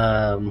them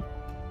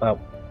about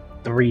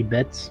 3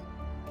 bits.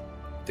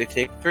 They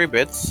take 3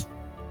 bits,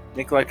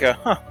 make like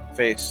a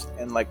face,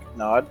 and like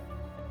nod.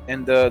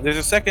 And there's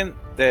a second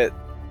that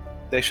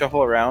they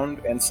shuffle around,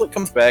 and Slick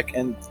comes back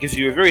and gives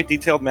you a very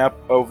detailed map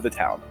of the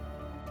town.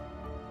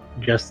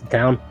 Just the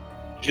town?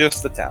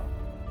 Just the town.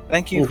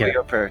 Thank you for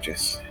your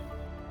purchase.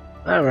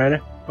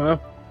 Alright,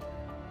 well,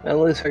 at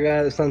least I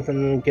got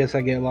something in case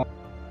I get lost.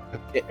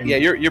 Yeah,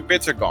 your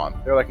bits are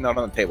gone. They're like not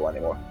on the table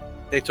anymore.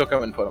 They took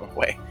them and put them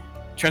away.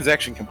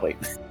 Transaction complete.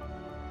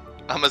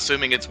 I'm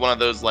assuming it's one of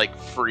those like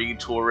free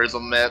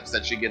tourism maps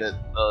that you get at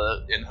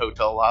in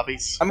hotel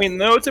lobbies. I mean,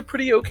 no, it's a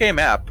pretty okay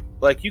map.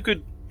 Like you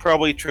could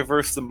probably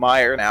traverse the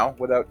mire now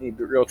without any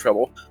real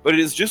trouble, but it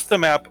is just the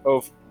map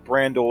of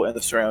Brandel and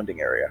the surrounding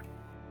area.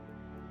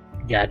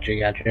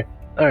 Gotcha.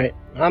 All right,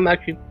 I'm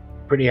actually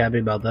pretty happy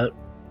about that.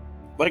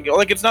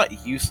 Like it's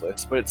not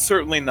useless, but it's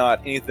certainly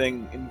not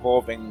anything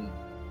involving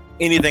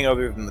anything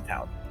other than the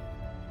town.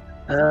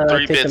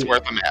 3 take bits the-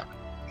 worth of map.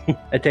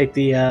 I take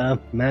the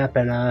map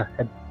and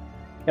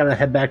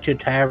head back to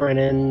the tavern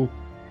and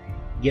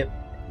get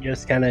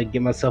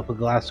myself a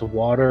glass of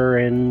water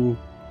and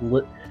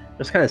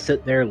just kind of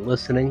sit there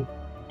listening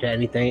to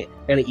anything,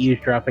 kind of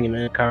eavesdropping in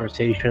the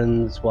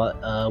conversations,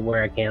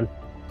 where I can.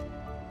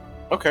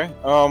 Okay.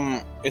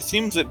 It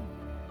seems that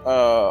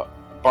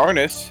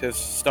Barnus has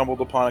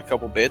stumbled upon a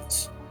couple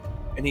bits,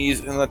 and he's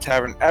in the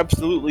tavern,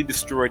 absolutely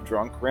destroyed,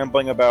 drunk,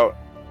 rambling about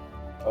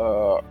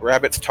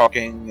rabbits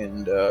talking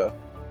and the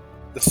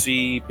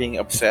sea being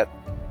upset.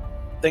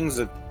 Things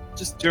that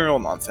just general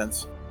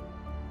nonsense.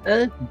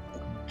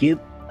 He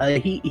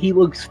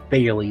looks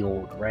fairly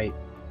old, right?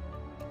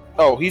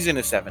 Oh, he's in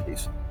his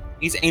 70s.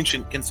 He's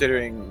ancient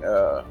considering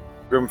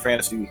Grim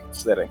Fantasy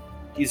setting.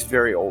 He's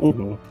very old.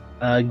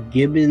 Mm-hmm.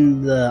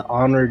 Given the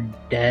honored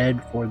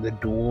dead for the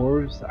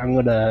dwarves, I'm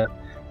gonna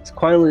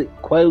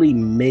quietly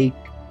make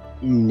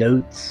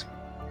notes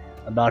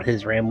about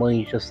his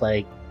ramblings, just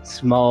like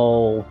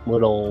small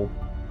little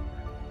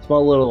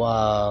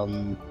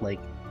like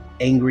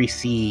angry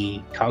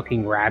sea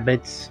talking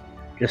rabbits,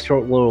 just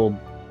short little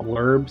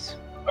blurbs.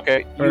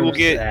 Okay, you'll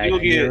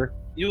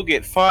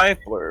get 5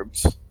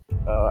 blurbs.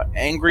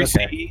 Angry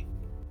Okay. sea,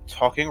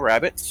 talking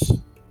rabbits,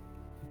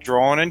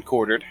 drawn and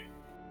quartered.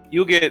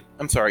 You'll get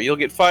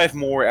 5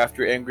 more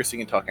after angry sea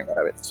and talking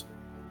rabbits.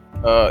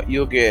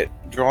 You'll get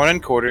drawn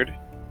and quartered,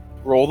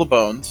 roll the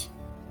bones,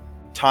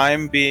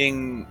 time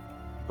being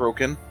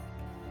broken,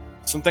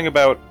 something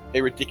about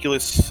a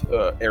ridiculous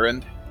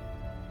errand,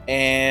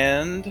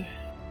 and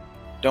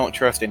don't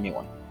trust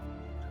anyone.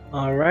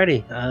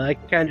 Alrighty, I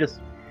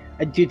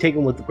do take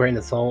them with a grain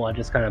of salt. I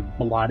just kind of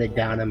blot it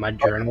down in my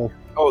journal.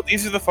 Oh,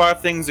 these are the 5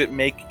 things that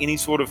make any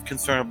sort of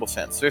concernable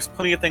sense. There's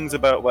plenty of things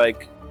about,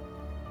 like,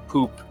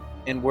 poop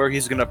and where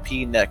he's gonna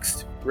pee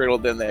next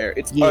riddled in there.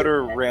 It's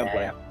utter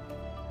rambling.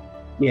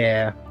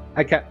 Yeah,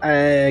 I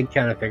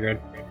kind of figured.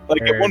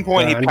 Like, at one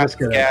point, he I'm passes just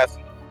gonna- gas.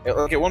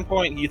 Like, at one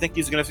point, you think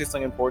he's gonna say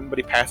something important, but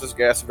he passes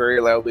gas very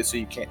loudly so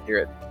you can't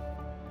hear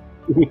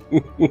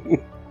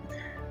it.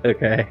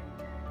 Okay.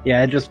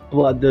 Yeah, I just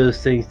blot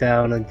those things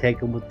down and take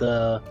them with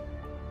the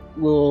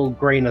little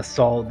grain of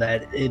salt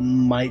that it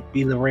might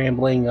be the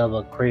rambling of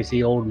a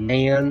crazy old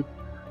man,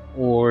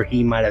 or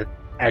he might have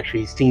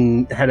actually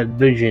had a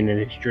vision in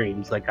his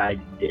dreams like I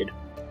did.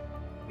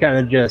 Kind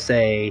of just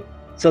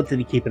something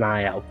to keep an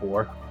eye out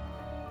for.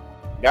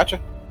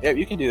 Gotcha. Yeah,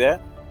 you can do that.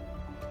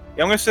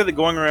 Yeah, I'm gonna say that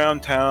going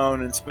around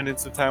town and spending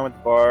some time at the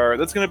bar,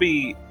 that's gonna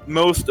be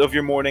most of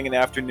your morning and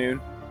afternoon.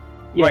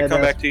 Might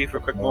come back to you for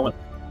a quick moment.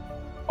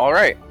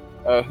 Alright.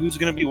 Who's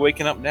gonna be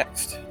waking up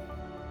next?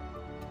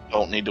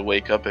 Don't need to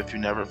wake up if you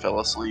never fell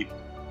asleep.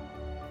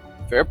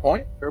 Fair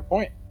point.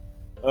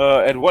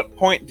 At what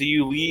point do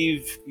you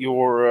leave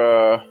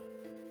your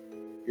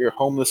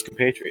homeless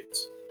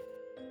compatriots?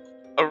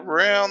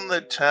 Around the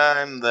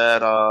time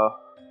that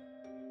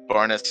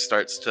Barnus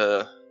starts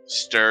to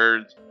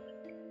stir,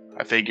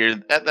 I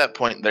figured at that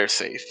point they're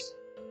safe.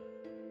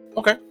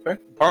 Okay, fair.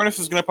 Barnus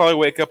is gonna probably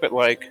wake up at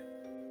like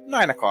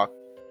 9 o'clock.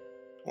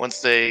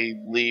 Once they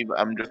leave,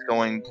 I'm just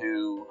going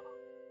to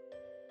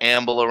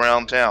amble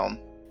around town.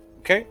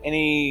 Okay.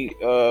 Any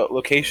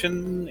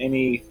location?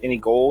 Any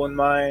goal in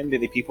mind?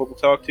 Any people to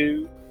talk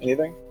to?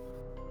 Anything?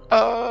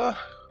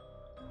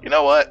 You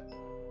know what?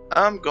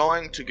 I'm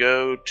going to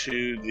go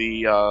to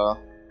the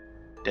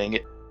dang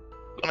it.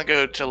 I'm gonna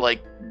go to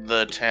like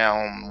the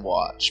town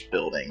watch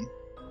building.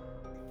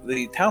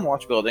 The town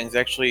watch building is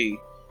actually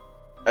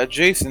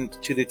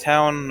adjacent to the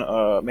town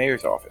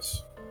mayor's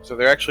office, so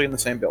they're actually in the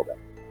same building.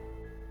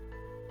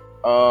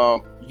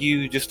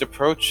 You just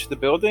approach the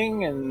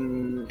building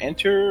and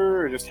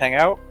enter, or just hang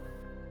out?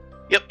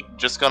 Yep,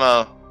 just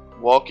gonna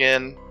walk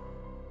in,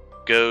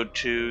 go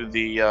to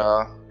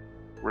the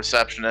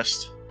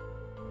receptionist,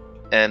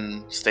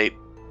 and state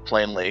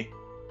plainly,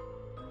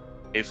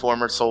 a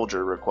former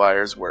soldier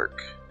requires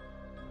work.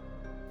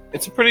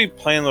 It's a pretty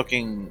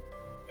plain-looking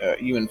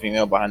human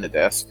female behind the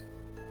desk.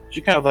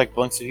 She kind of like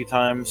blinks a few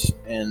times,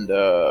 and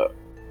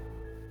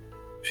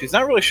she's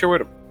not really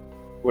sure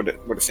where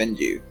to send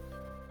you.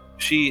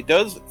 She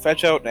does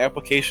fetch out an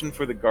application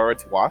for the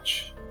guard's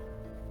watch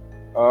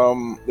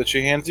that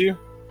she hands you.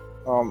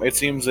 It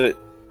seems that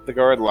the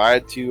guard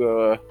lied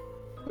to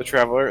the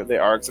traveler. They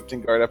are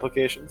accepting guard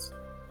applications.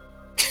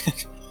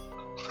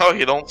 Oh,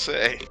 you don't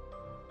say.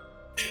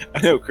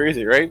 I know,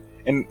 crazy, right?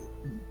 And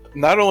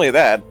not only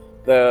that,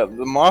 the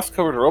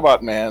moss-covered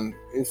robot man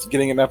is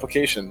getting an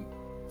application,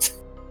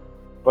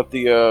 but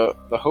the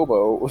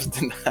hobo was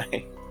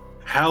denied.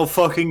 How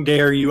fucking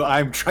dare you?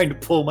 I'm trying to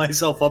pull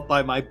myself up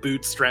by my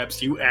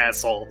bootstraps, you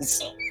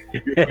assholes.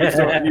 Your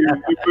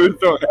boots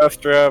don't have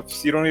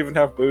straps. You don't even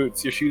have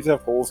boots. Your shoes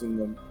have holes in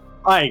them.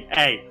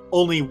 Hey,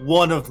 only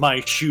one of my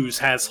shoes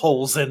has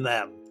holes in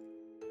them.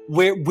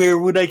 Where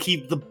would I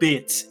keep the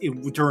bits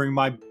during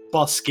my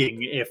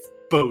busking if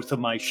both of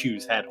my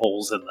shoes had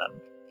holes in them?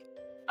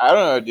 I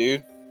don't know,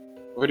 dude.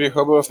 Where do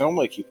hobos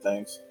normally keep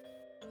things?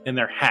 In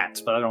their hats,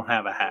 but I don't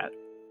have a hat.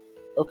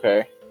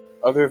 Okay.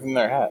 Other than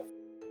their hat.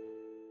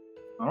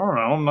 I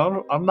don't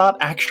know. I'm not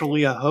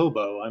actually a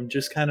hobo. I'm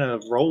just kind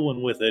of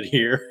rolling with it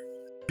here.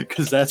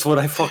 Because that's what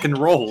I fucking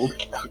rolled.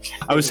 Okay.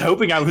 I was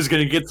hoping I was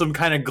going to get some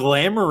kind of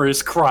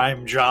glamorous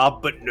crime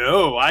job, but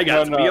no, I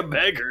got to be a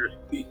beggar.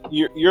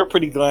 You're a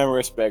pretty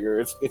glamorous beggar.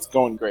 It's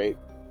going great.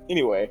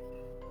 Anyway.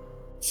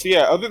 So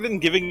yeah, other than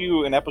giving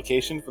you an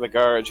application for the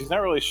guard, she's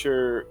not really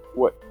sure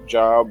what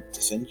job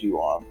to send you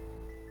on.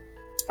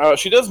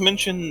 She does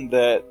mention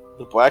that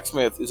the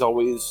blacksmith is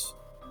always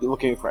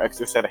looking for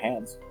extra set of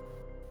hands.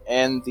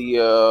 And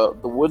the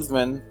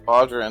woodsman,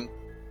 Audrin,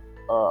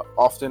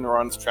 often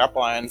runs trap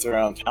lines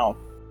around town.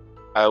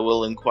 I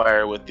will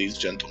inquire with these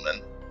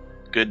gentlemen.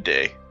 Good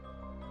day.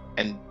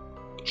 And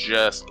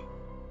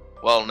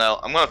well, no,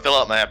 I'm going to fill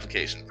out my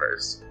application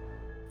first.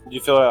 Did you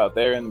fill it out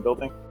there in the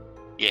building?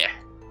 Yeah.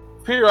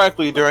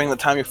 Periodically during the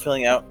time you're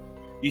filling out,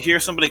 you hear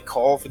somebody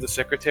call for the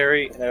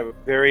secretary in a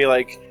very,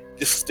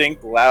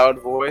 distinct, loud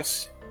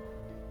voice.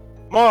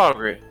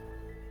 Margaret,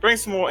 bring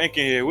some more ink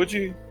in here, would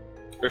you?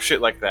 Or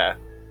shit like that.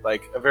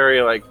 Like, a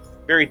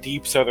very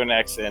deep southern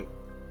accent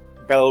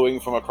bellowing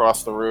from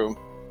across the room.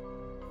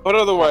 But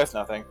otherwise,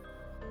 nothing.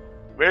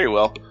 Very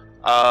well.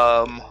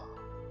 I'm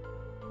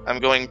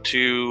going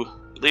to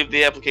leave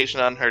the application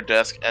on her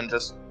desk and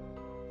just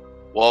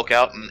walk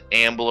out and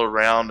amble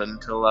around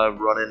until I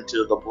run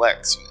into the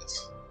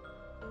blacksmith.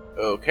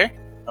 Okay.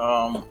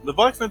 The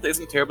blacksmith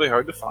isn't terribly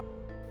hard to find.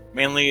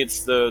 Mainly,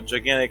 it's the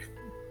gigantic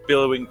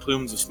billowing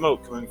plumes of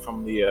smoke coming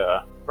from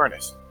the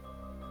furnace.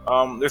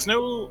 There's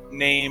no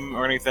name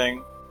or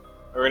anything,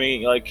 or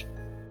any,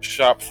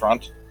 shop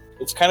front.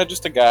 It's kind of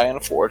just a guy in a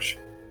forge.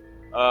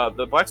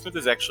 The blacksmith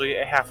is actually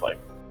a halfling.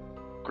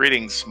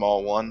 Greetings,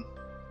 small one.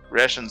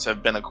 Rations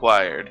have been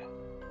acquired,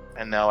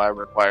 and now I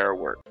require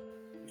work.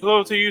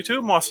 Hello to you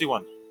too, mossy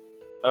one.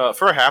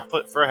 For a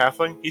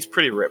halfling, he's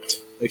pretty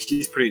ripped.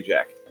 He's pretty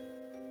jacked.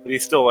 But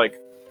he's still,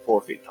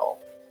 4 feet tall.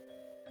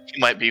 He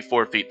might be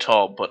 4 feet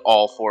tall, but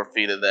all 4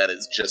 feet of that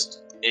is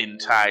just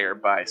entire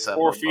bicep.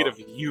 4 feet of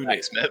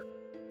unit. Smith.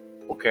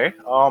 Okay.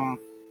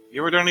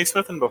 You ever done any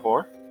smithing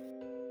before?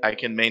 I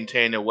can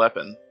maintain a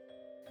weapon.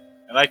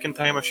 And I can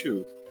time a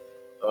shoe.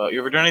 You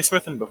ever done any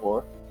smithing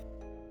before?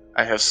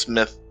 I have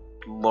smithed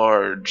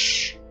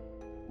large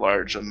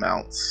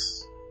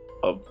amounts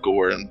of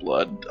gore and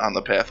blood on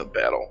the path of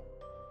battle.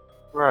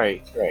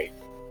 Right. If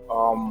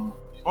you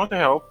want to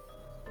help,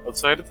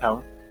 outside of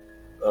town,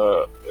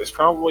 there's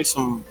probably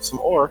some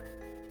ore.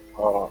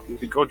 You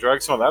could go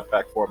drag some of that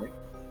back for me.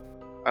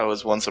 I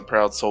was once a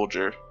proud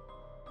soldier.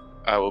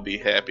 I will be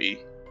happy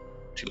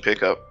to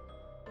pick up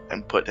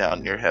and put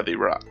down your heavy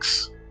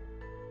rocks.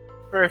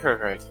 Right.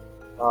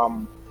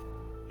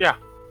 Yeah,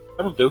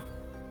 that'll do.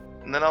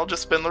 And then I'll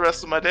just spend the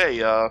rest of my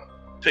day,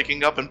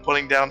 picking up and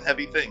putting down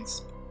heavy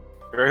things.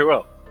 Very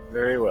well.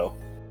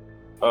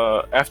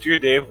 After your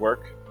day of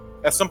work,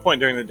 at some point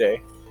during the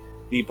day,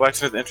 the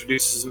blacksmith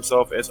introduces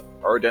himself as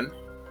Arden.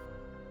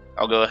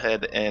 I'll go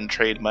ahead and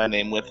trade my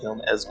name with him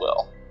as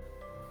well.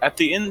 At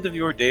the end of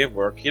your day of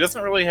work, he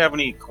doesn't really have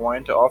any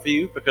coin to offer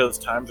you because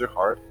times are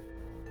hard.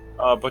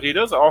 But he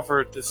does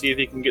offer to see if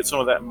he can get some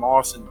of that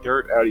moss and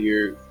dirt out of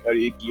your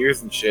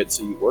gears and shit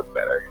so you work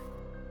better.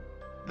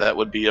 That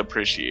would be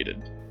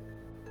appreciated.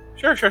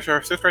 Sure.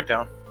 Sit right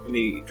down. And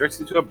he directs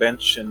you to a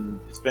bench and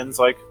spends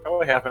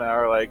probably half an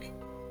hour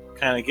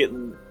kind of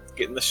getting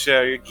the shit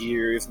out of your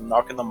gears and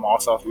knocking the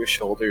moss off your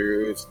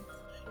shoulders.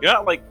 You're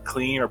not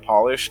clean or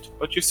polished,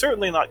 but you're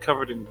certainly not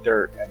covered in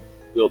dirt and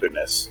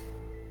wilderness.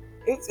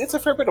 It's a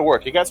fair bit of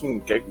work. You got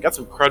some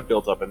crud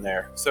built up in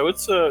there, so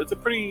it's a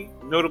pretty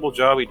notable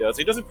job he does.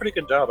 He does a pretty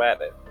good job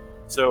at it.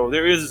 So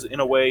there is, in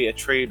a way, a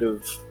trade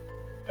of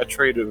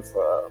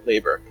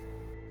labor.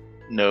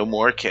 No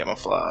more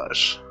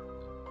camouflage.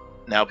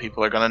 Now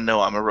people are gonna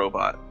know I'm a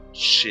robot.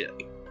 Shit.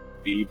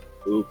 Beep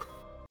boop.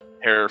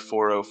 Error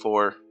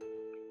 404.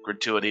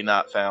 Gratuity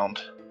not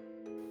found.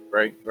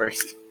 Right.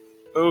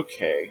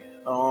 Okay.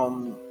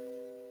 How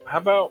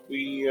about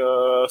we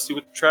see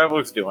what the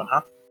traveler's doing,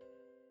 huh?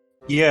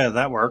 Yeah,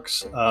 that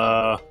works.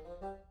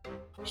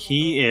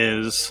 He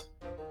is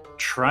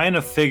trying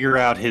to figure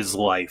out his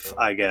life,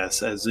 I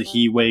guess, as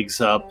he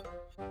wakes up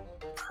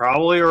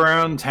probably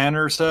around 10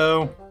 or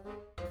so.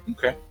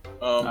 Okay.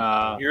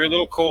 You're a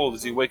little cold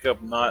as you wake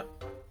up not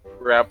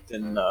wrapped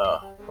in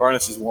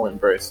Barnes's warm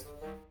embrace.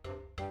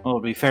 Well,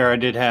 to be fair, I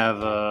did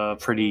have a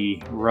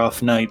pretty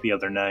rough night the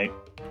other night.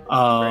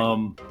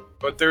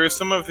 But there is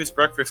some of his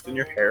breakfast in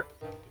your hair,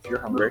 if you're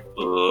hungry.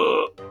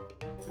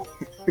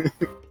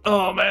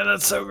 Oh man,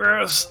 that's so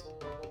gross.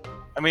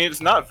 I mean,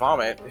 it's not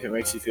vomit, if it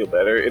makes you feel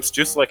better. It's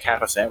just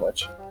half a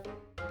sandwich.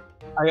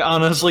 I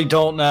honestly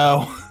don't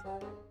know.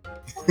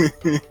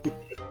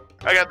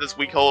 I got this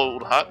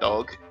week-old hot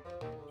dog.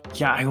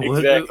 Yeah, I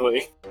would.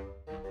 Exactly.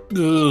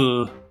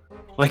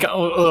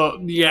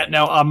 Yeah,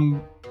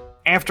 now,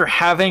 after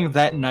having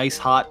that nice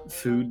hot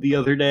food the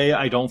other day,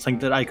 I don't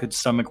think that I could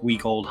stomach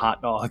week-old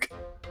hot dog.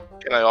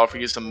 Can I offer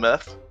you some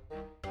meth?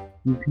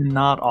 You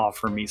cannot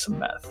offer me some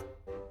meth.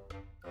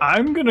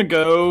 I'm gonna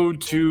go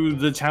to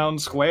the town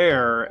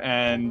square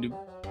and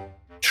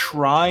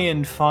try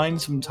and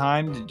find some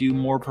time to do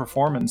more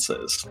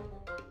performances.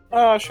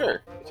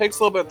 Sure. It takes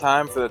a little bit of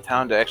time for the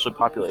town to actually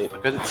populate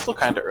because it's still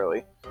kind of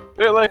early.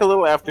 But like a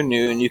little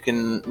afternoon, you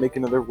can make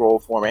another roll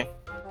for me.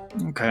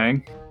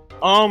 Okay.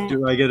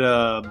 Do I get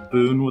a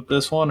boon with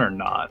this one or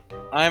not?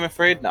 I'm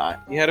afraid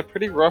not. You had a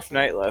pretty rough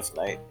night last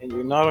night, and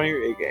you're not on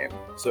your A game.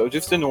 So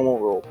just a normal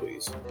roll,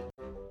 please.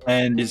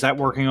 And is that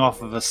working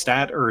off of a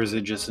stat, or is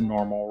it just a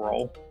normal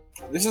roll?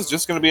 This is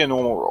just gonna be a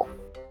normal roll.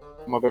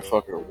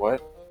 Motherfucker,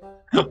 what?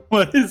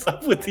 What is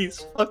up with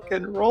these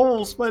fucking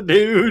rolls, my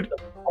dude?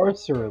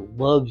 Arthur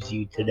loves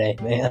you today,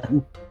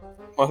 man.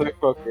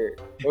 Motherfucker.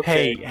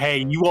 Okay.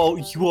 Hey, you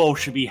all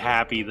should be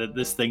happy that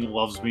this thing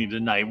loves me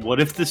tonight. What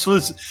if this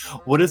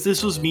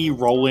was me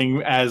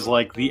rolling as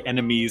like the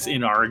enemies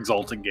in our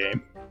Exalted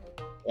game?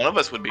 One of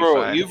us would be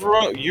Bro, fine.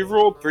 you've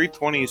rolled 3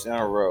 20s in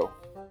a row.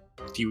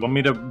 Do you want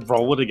me to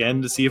roll it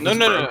again to see if it's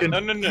broken?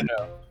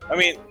 No. I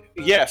mean,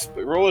 yes,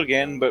 but roll it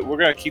again, but we're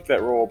gonna keep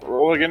that roll. But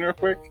roll it again real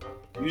quick.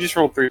 You just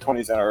rolled 3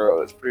 20s in a row.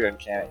 That's pretty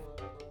uncanny.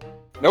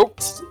 Nope.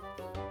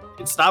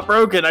 It's not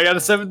broken. I got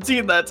a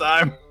 17 that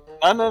time.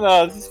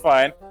 No, this is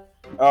fine.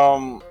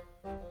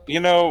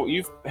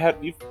 You've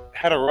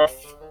had a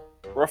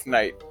rough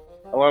night.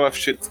 A lot of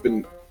shit's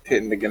been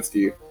hitting against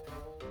you.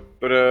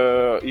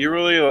 But you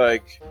really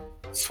like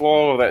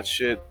swallow that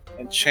shit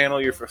and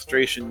channel your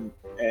frustration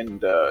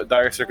and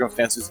dire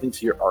circumstances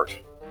into your art.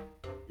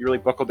 You really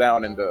buckle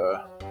down and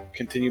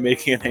continue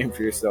making a name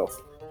for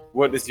yourself.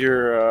 What is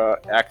your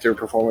actor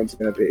performance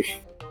going to be?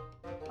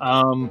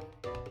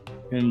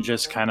 And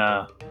just kind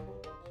of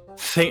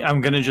think I'm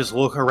gonna just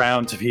look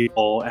around to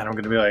people and I'm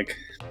gonna be like,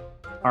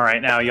 all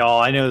right, now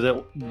y'all, I know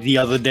that the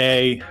other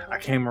day I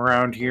came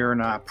around here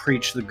and I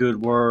preached the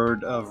good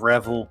word of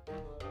Revel,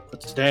 but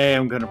today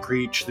I'm gonna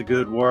preach the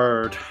good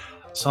word,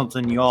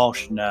 something y'all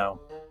should know.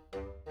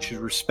 You should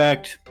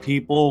respect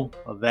people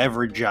of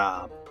every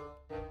job.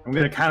 I'm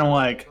gonna kind of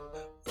like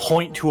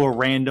point to a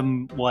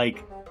random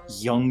like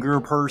younger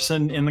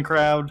person in the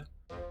crowd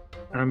and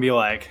I'm gonna be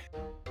like,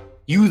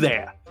 you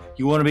there,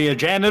 you want to be a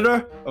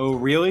janitor? Oh,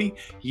 really?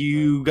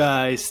 You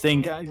guys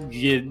think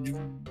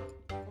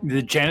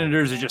the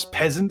janitors are just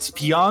peasants,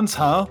 peons,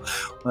 huh?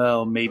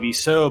 Well, maybe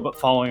so, but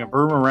following a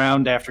broom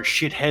around after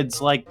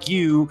shitheads like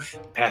you,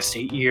 the past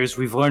 8 years,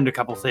 we've learned a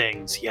couple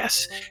things.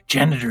 Yes,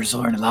 janitors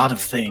learn a lot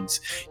of things.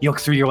 You look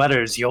through your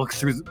letters, you look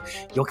through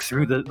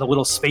the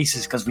little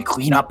spaces because we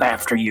clean up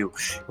after you.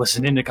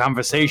 Listen into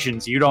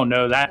conversations, you don't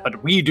know that,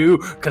 but we do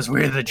because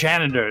we're the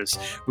janitors.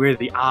 We're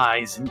the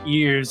eyes and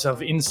ears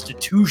of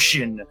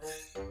institution.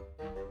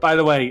 By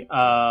the way,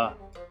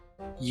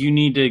 you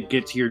need to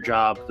get to your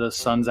job. The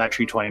sun's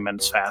actually 20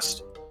 minutes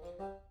fast.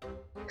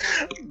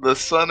 The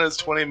sun is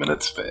 20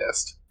 minutes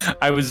fast.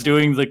 I was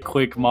doing the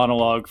quick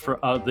monologue for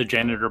the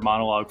janitor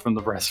monologue from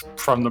the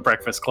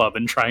Breakfast Club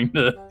and trying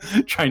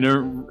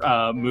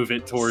to move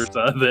it towards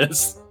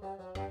this.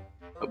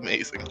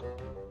 Amazing.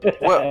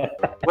 Well,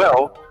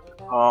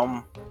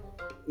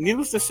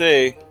 needless to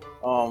say,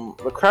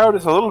 the crowd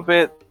is a little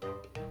bit.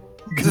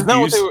 This is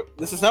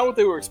not what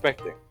they were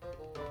expecting.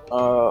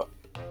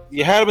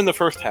 You had him in the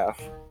first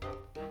half.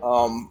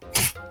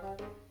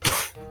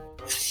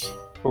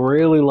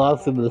 Really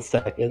lost him in the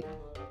second.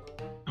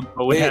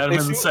 But we had him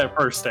in the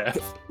first half.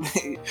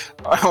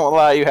 I won't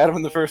lie, you had him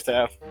in the first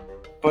half.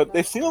 But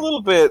they seem a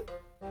little bit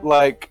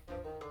like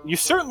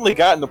you've certainly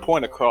gotten the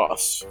point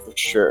across, for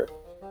sure.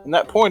 And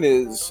that point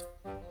is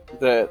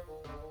that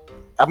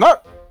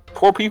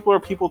poor people are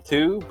people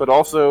too, but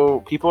also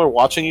people are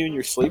watching you in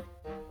your sleep.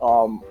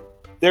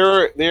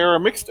 They're a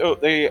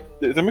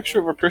mixture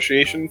of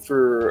appreciation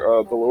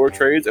for the lower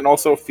trades and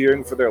also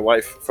fearing for their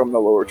life from the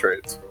lower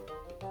trades.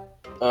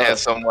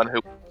 As someone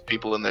who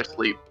people in their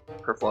sleep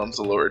performs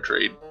a lower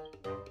trade.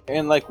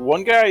 And like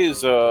one guy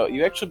is,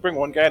 you actually bring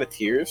one guy to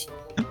tears,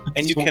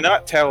 and you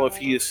cannot tell if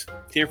he is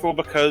tearful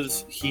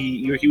because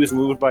he was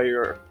moved by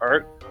your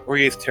art or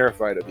he is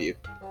terrified of you.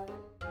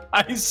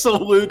 I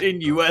salute in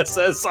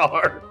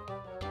USSR.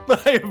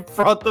 I have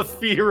brought the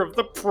fear of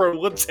the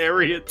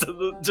proletariat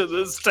to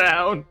this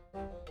town.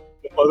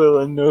 The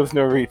motherland knows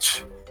no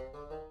reach.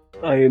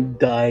 I am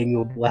dying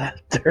of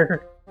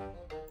laughter.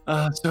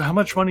 So how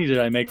much money did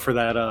I make for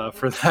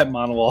that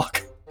monologue?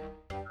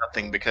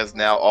 Nothing, because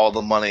now all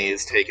the money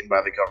is taken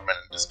by the government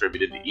and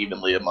distributed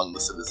evenly among the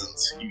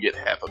citizens. You get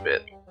half a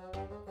bit.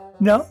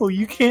 No,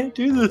 you can't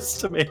do this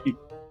to me.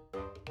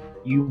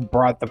 You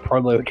brought the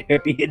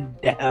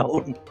proletariat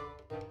down.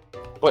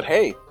 But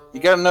hey, you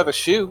got another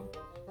shoe.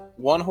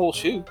 One whole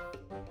shoe.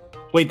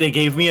 Wait, they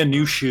gave me a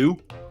new shoe?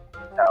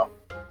 No.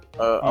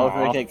 I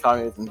was making a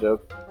communism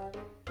joke.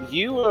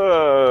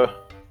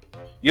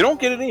 You don't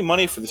get any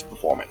money for this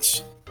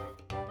performance.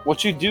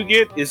 What you do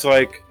get is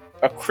like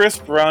a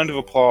crisp round of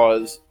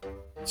applause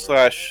 /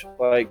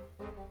 like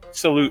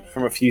salute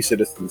from a few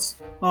citizens.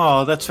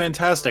 Oh, that's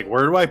fantastic.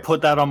 Where do I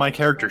put that on my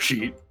character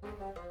sheet?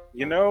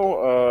 You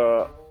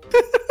know,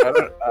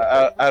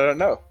 I don't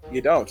know.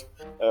 You don't.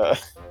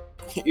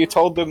 You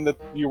told them that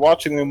you're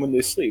watching them when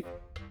they sleep.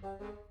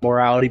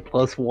 Morality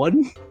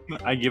 +1.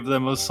 I give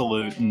them a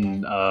salute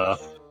and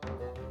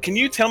Can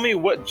you tell me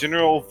what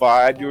general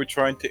vibe you were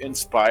trying to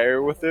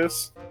inspire with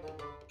this?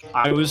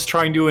 I was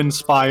trying to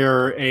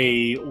inspire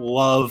a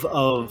love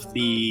of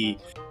the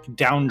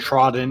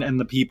downtrodden and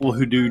the people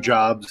who do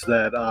jobs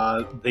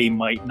that they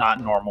might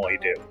not normally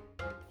do.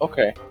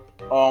 Okay.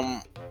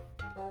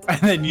 And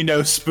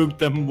then, spook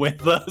them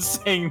with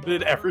saying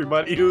that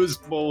everybody who's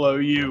below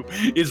you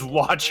is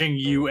watching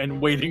you and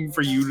waiting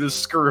for you to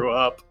screw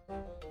up.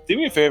 Do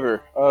me a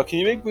favor. Can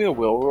you make me a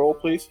will roll,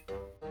 please?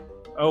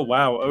 Oh,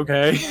 wow,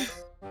 okay.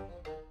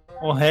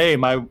 Well, hey,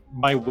 my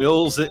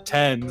will's at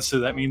 10, so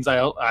that means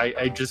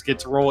I just get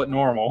to roll it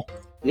normal.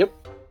 Yep.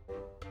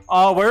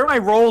 Oh, where are my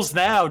rolls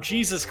now?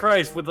 Jesus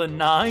Christ, with a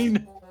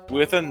 9?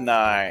 With a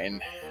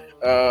 9.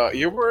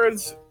 Your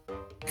words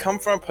come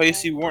from a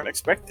place you weren't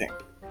expecting.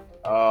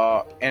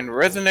 And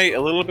resonate a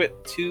little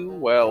bit too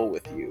well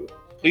with you.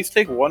 Please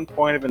take 1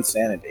 point of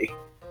insanity.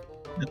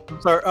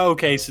 Sorry.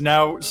 Okay, so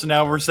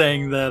now we're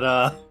saying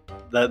that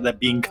that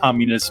being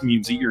communist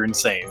means that you're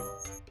insane.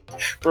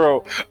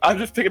 Bro, I'm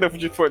just picking up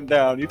what you're putting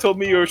down. You told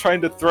me you were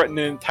trying to threaten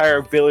an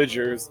entire village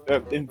worth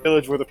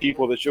of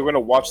people that you're going to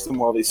watch them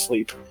while they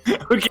sleep.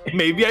 Okay,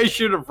 maybe I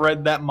should have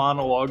read that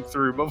monologue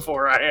through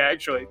before I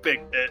actually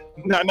picked it.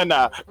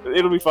 No.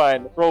 It'll be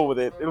fine. Roll with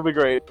it. It'll be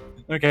great.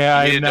 Okay, You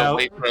I needed now. to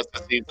wait for us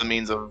to see the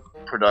means of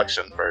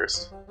production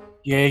first.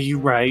 Yeah, you're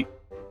right.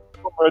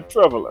 I'm a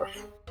traveler.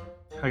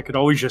 I could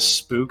always just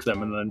spook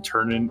them and then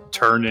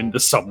turn into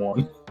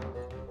someone.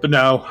 But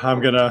no,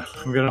 I'm gonna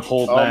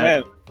hold Oh that.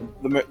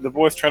 man, the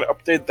boy's trying to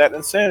update that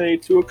insanity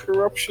to a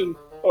corruption.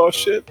 Oh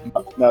shit.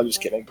 No,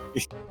 just kidding.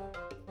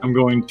 I'm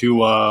going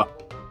to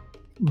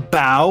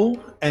bow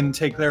and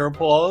take their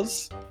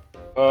applause.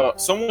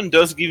 Someone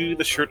does give you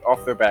the shirt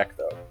off their back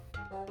though.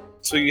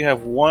 So you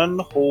have one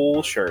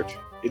whole shirt.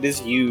 It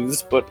is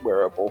used but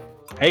wearable.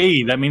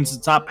 Hey, that means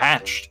it's not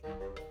patched.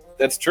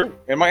 That's true.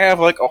 It might have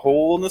like a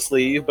hole in the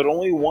sleeve, but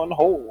only one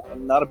hole,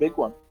 and not a big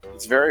one.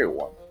 It's very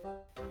one.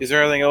 Is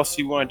there anything else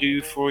you want to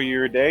do for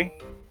your day?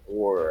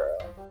 Or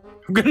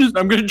I'm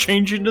gonna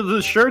change into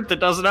the shirt that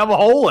doesn't have a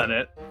hole in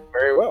it.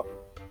 very well.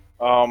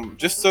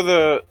 Just so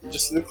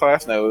the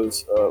class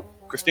knows,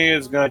 Christina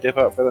is gonna dip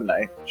out for the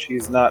night.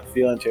 She's not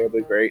feeling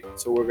terribly great,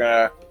 so we're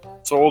gonna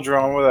soldier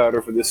on without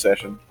her for this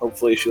session.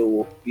 Hopefully,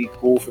 she'll be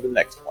cool for the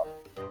next one.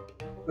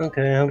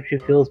 Okay, I hope she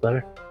feels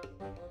better.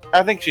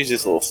 I think she's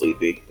just a little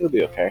sleepy. It'll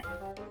be okay,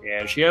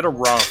 Yeah, she had a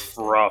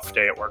rough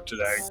day at work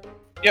today.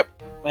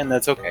 and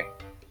that's okay.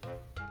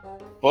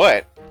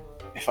 But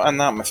if I'm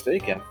not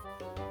mistaken,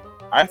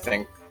 I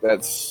think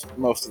that's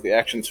most of the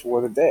actions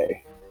for the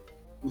day.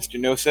 Mr.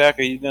 Nosak,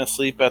 are you gonna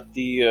sleep at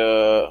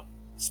the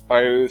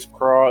Spire's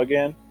Craw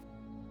again?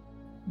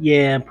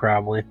 Yeah,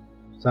 probably.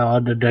 So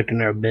I'll deduct in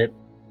there a bit.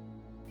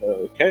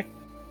 Okay.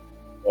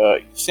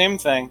 Same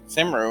thing,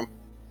 same room.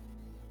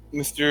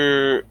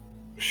 Mr.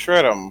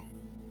 Shredham,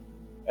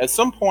 at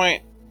some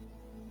point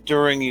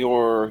during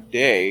your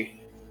day,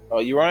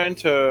 you run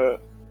into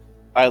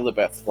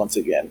Ilibeth once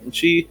again, and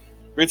she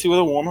greets you with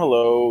a warm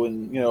hello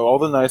and, all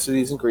the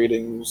niceties and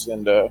greetings,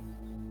 and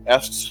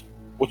asks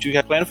what you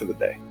have planned for the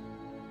day.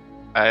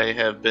 I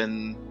have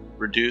been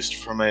reduced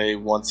from a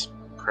once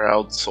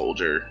proud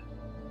soldier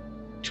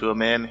to a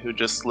man who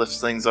just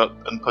lifts things up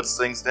and puts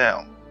things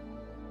down.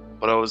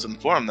 But I was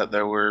informed that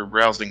there were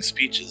rousing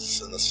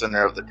speeches in the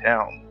center of the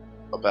town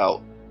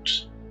about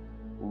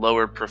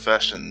lower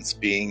professions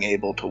being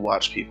able to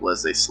watch people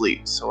as they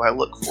sleep, so I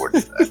look forward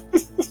to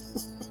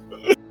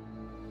that.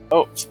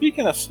 Oh,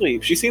 speaking of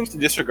sleep, she seems to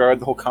disregard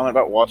the whole comment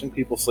about watching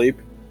people sleep.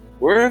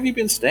 Where have you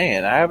been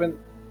staying? I haven't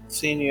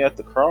seen you at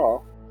the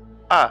Craw.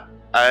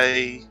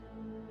 I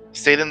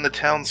stayed in the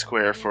town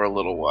square for a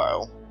little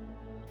while.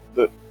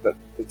 The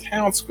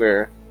town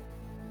square?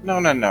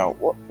 No.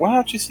 Why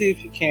don't you see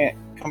if you can't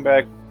come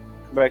back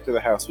to the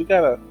house? We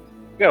got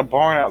a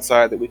barn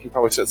outside that we can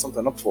probably set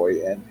something up for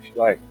you in, if you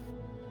like.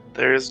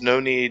 There is no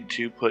need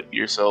to put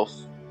yourself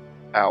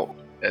out,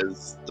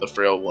 as the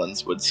frail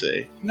ones would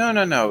say. No.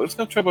 It's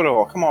no trouble at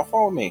all. Come on,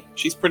 follow me.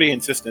 She's pretty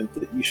insistent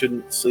that you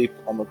shouldn't sleep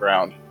on the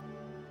ground.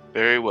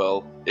 Very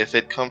well. If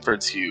it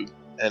comforts you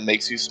and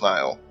makes you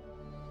smile,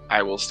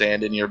 I will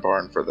stand in your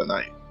barn for the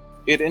night.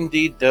 It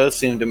indeed does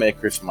seem to make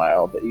her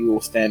smile that you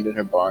will stand in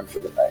her barn for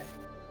the night.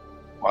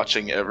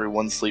 Watching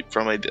everyone sleep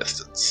from a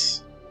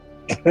distance.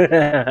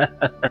 Very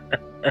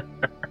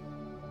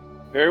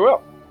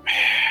well.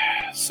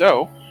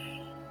 So,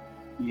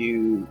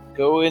 you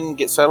go in,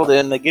 get settled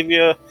in. They give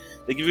you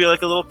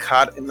like a little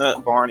cot in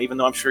the barn, even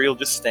though I'm sure you'll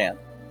just stand.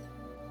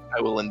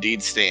 I will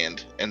indeed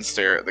stand and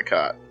stare at the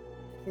cot.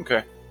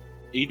 Okay.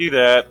 You do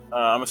that.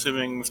 I'm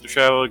assuming Mr.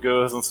 Traveler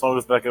goes and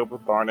snuggles back up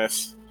with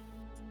Barnes.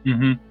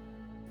 Mm-hmm.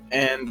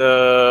 And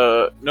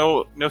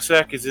no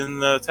sack is in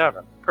the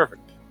tavern.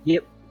 Perfect.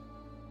 Yep.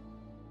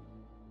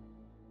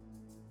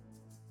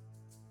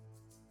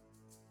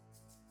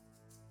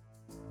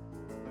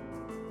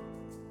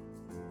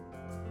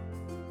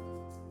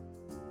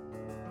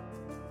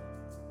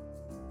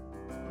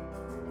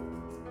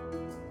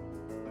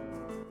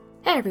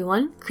 Hey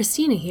everyone,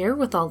 Christina here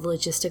with all the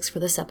logistics for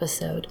this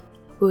episode.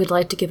 We would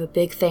like to give a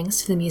big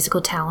thanks to the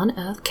musical talent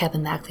of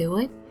Kevin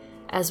McLeod,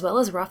 as well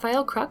as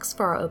Raphael Crux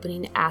for our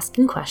opening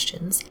Asking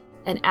Questions,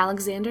 and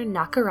Alexander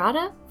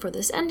Nakarada for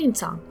this ending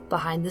song,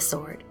 Behind the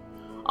Sword.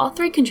 All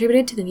three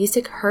contributed to the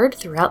music heard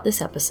throughout this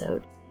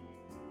episode.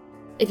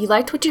 If you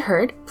liked what you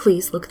heard,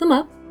 please look them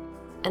up,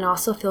 and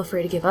also feel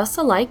free to give us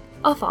a like,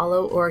 a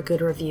follow, or a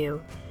good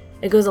review.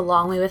 It goes a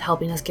long way with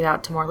helping us get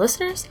out to more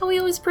listeners, and we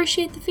always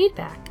appreciate the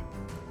feedback.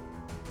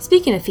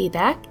 Speaking of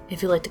feedback,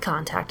 if you'd like to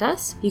contact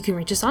us, you can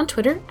reach us on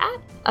Twitter at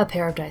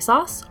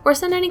 @ApairofDiceLost, or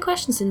send any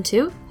questions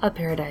into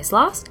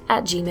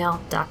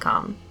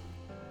aparadicelost@gmail.com.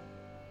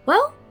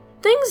 Well,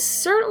 things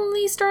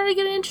certainly started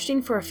getting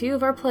interesting for a few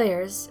of our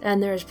players,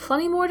 and there's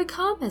plenty more to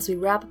come as we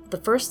wrap up the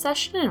first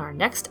session in our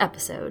next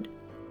episode.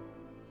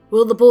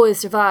 Will the boys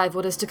survive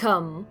what is to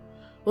come?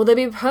 Will they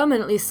be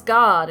permanently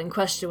scarred and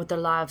question what their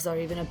lives are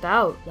even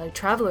about, like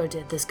Traveler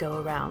did this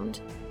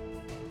go-around?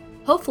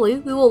 Hopefully,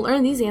 we will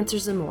learn these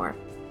answers and more.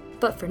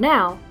 But for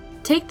now,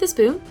 take this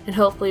boon, and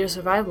hopefully you'll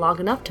survive long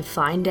enough to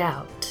find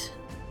out.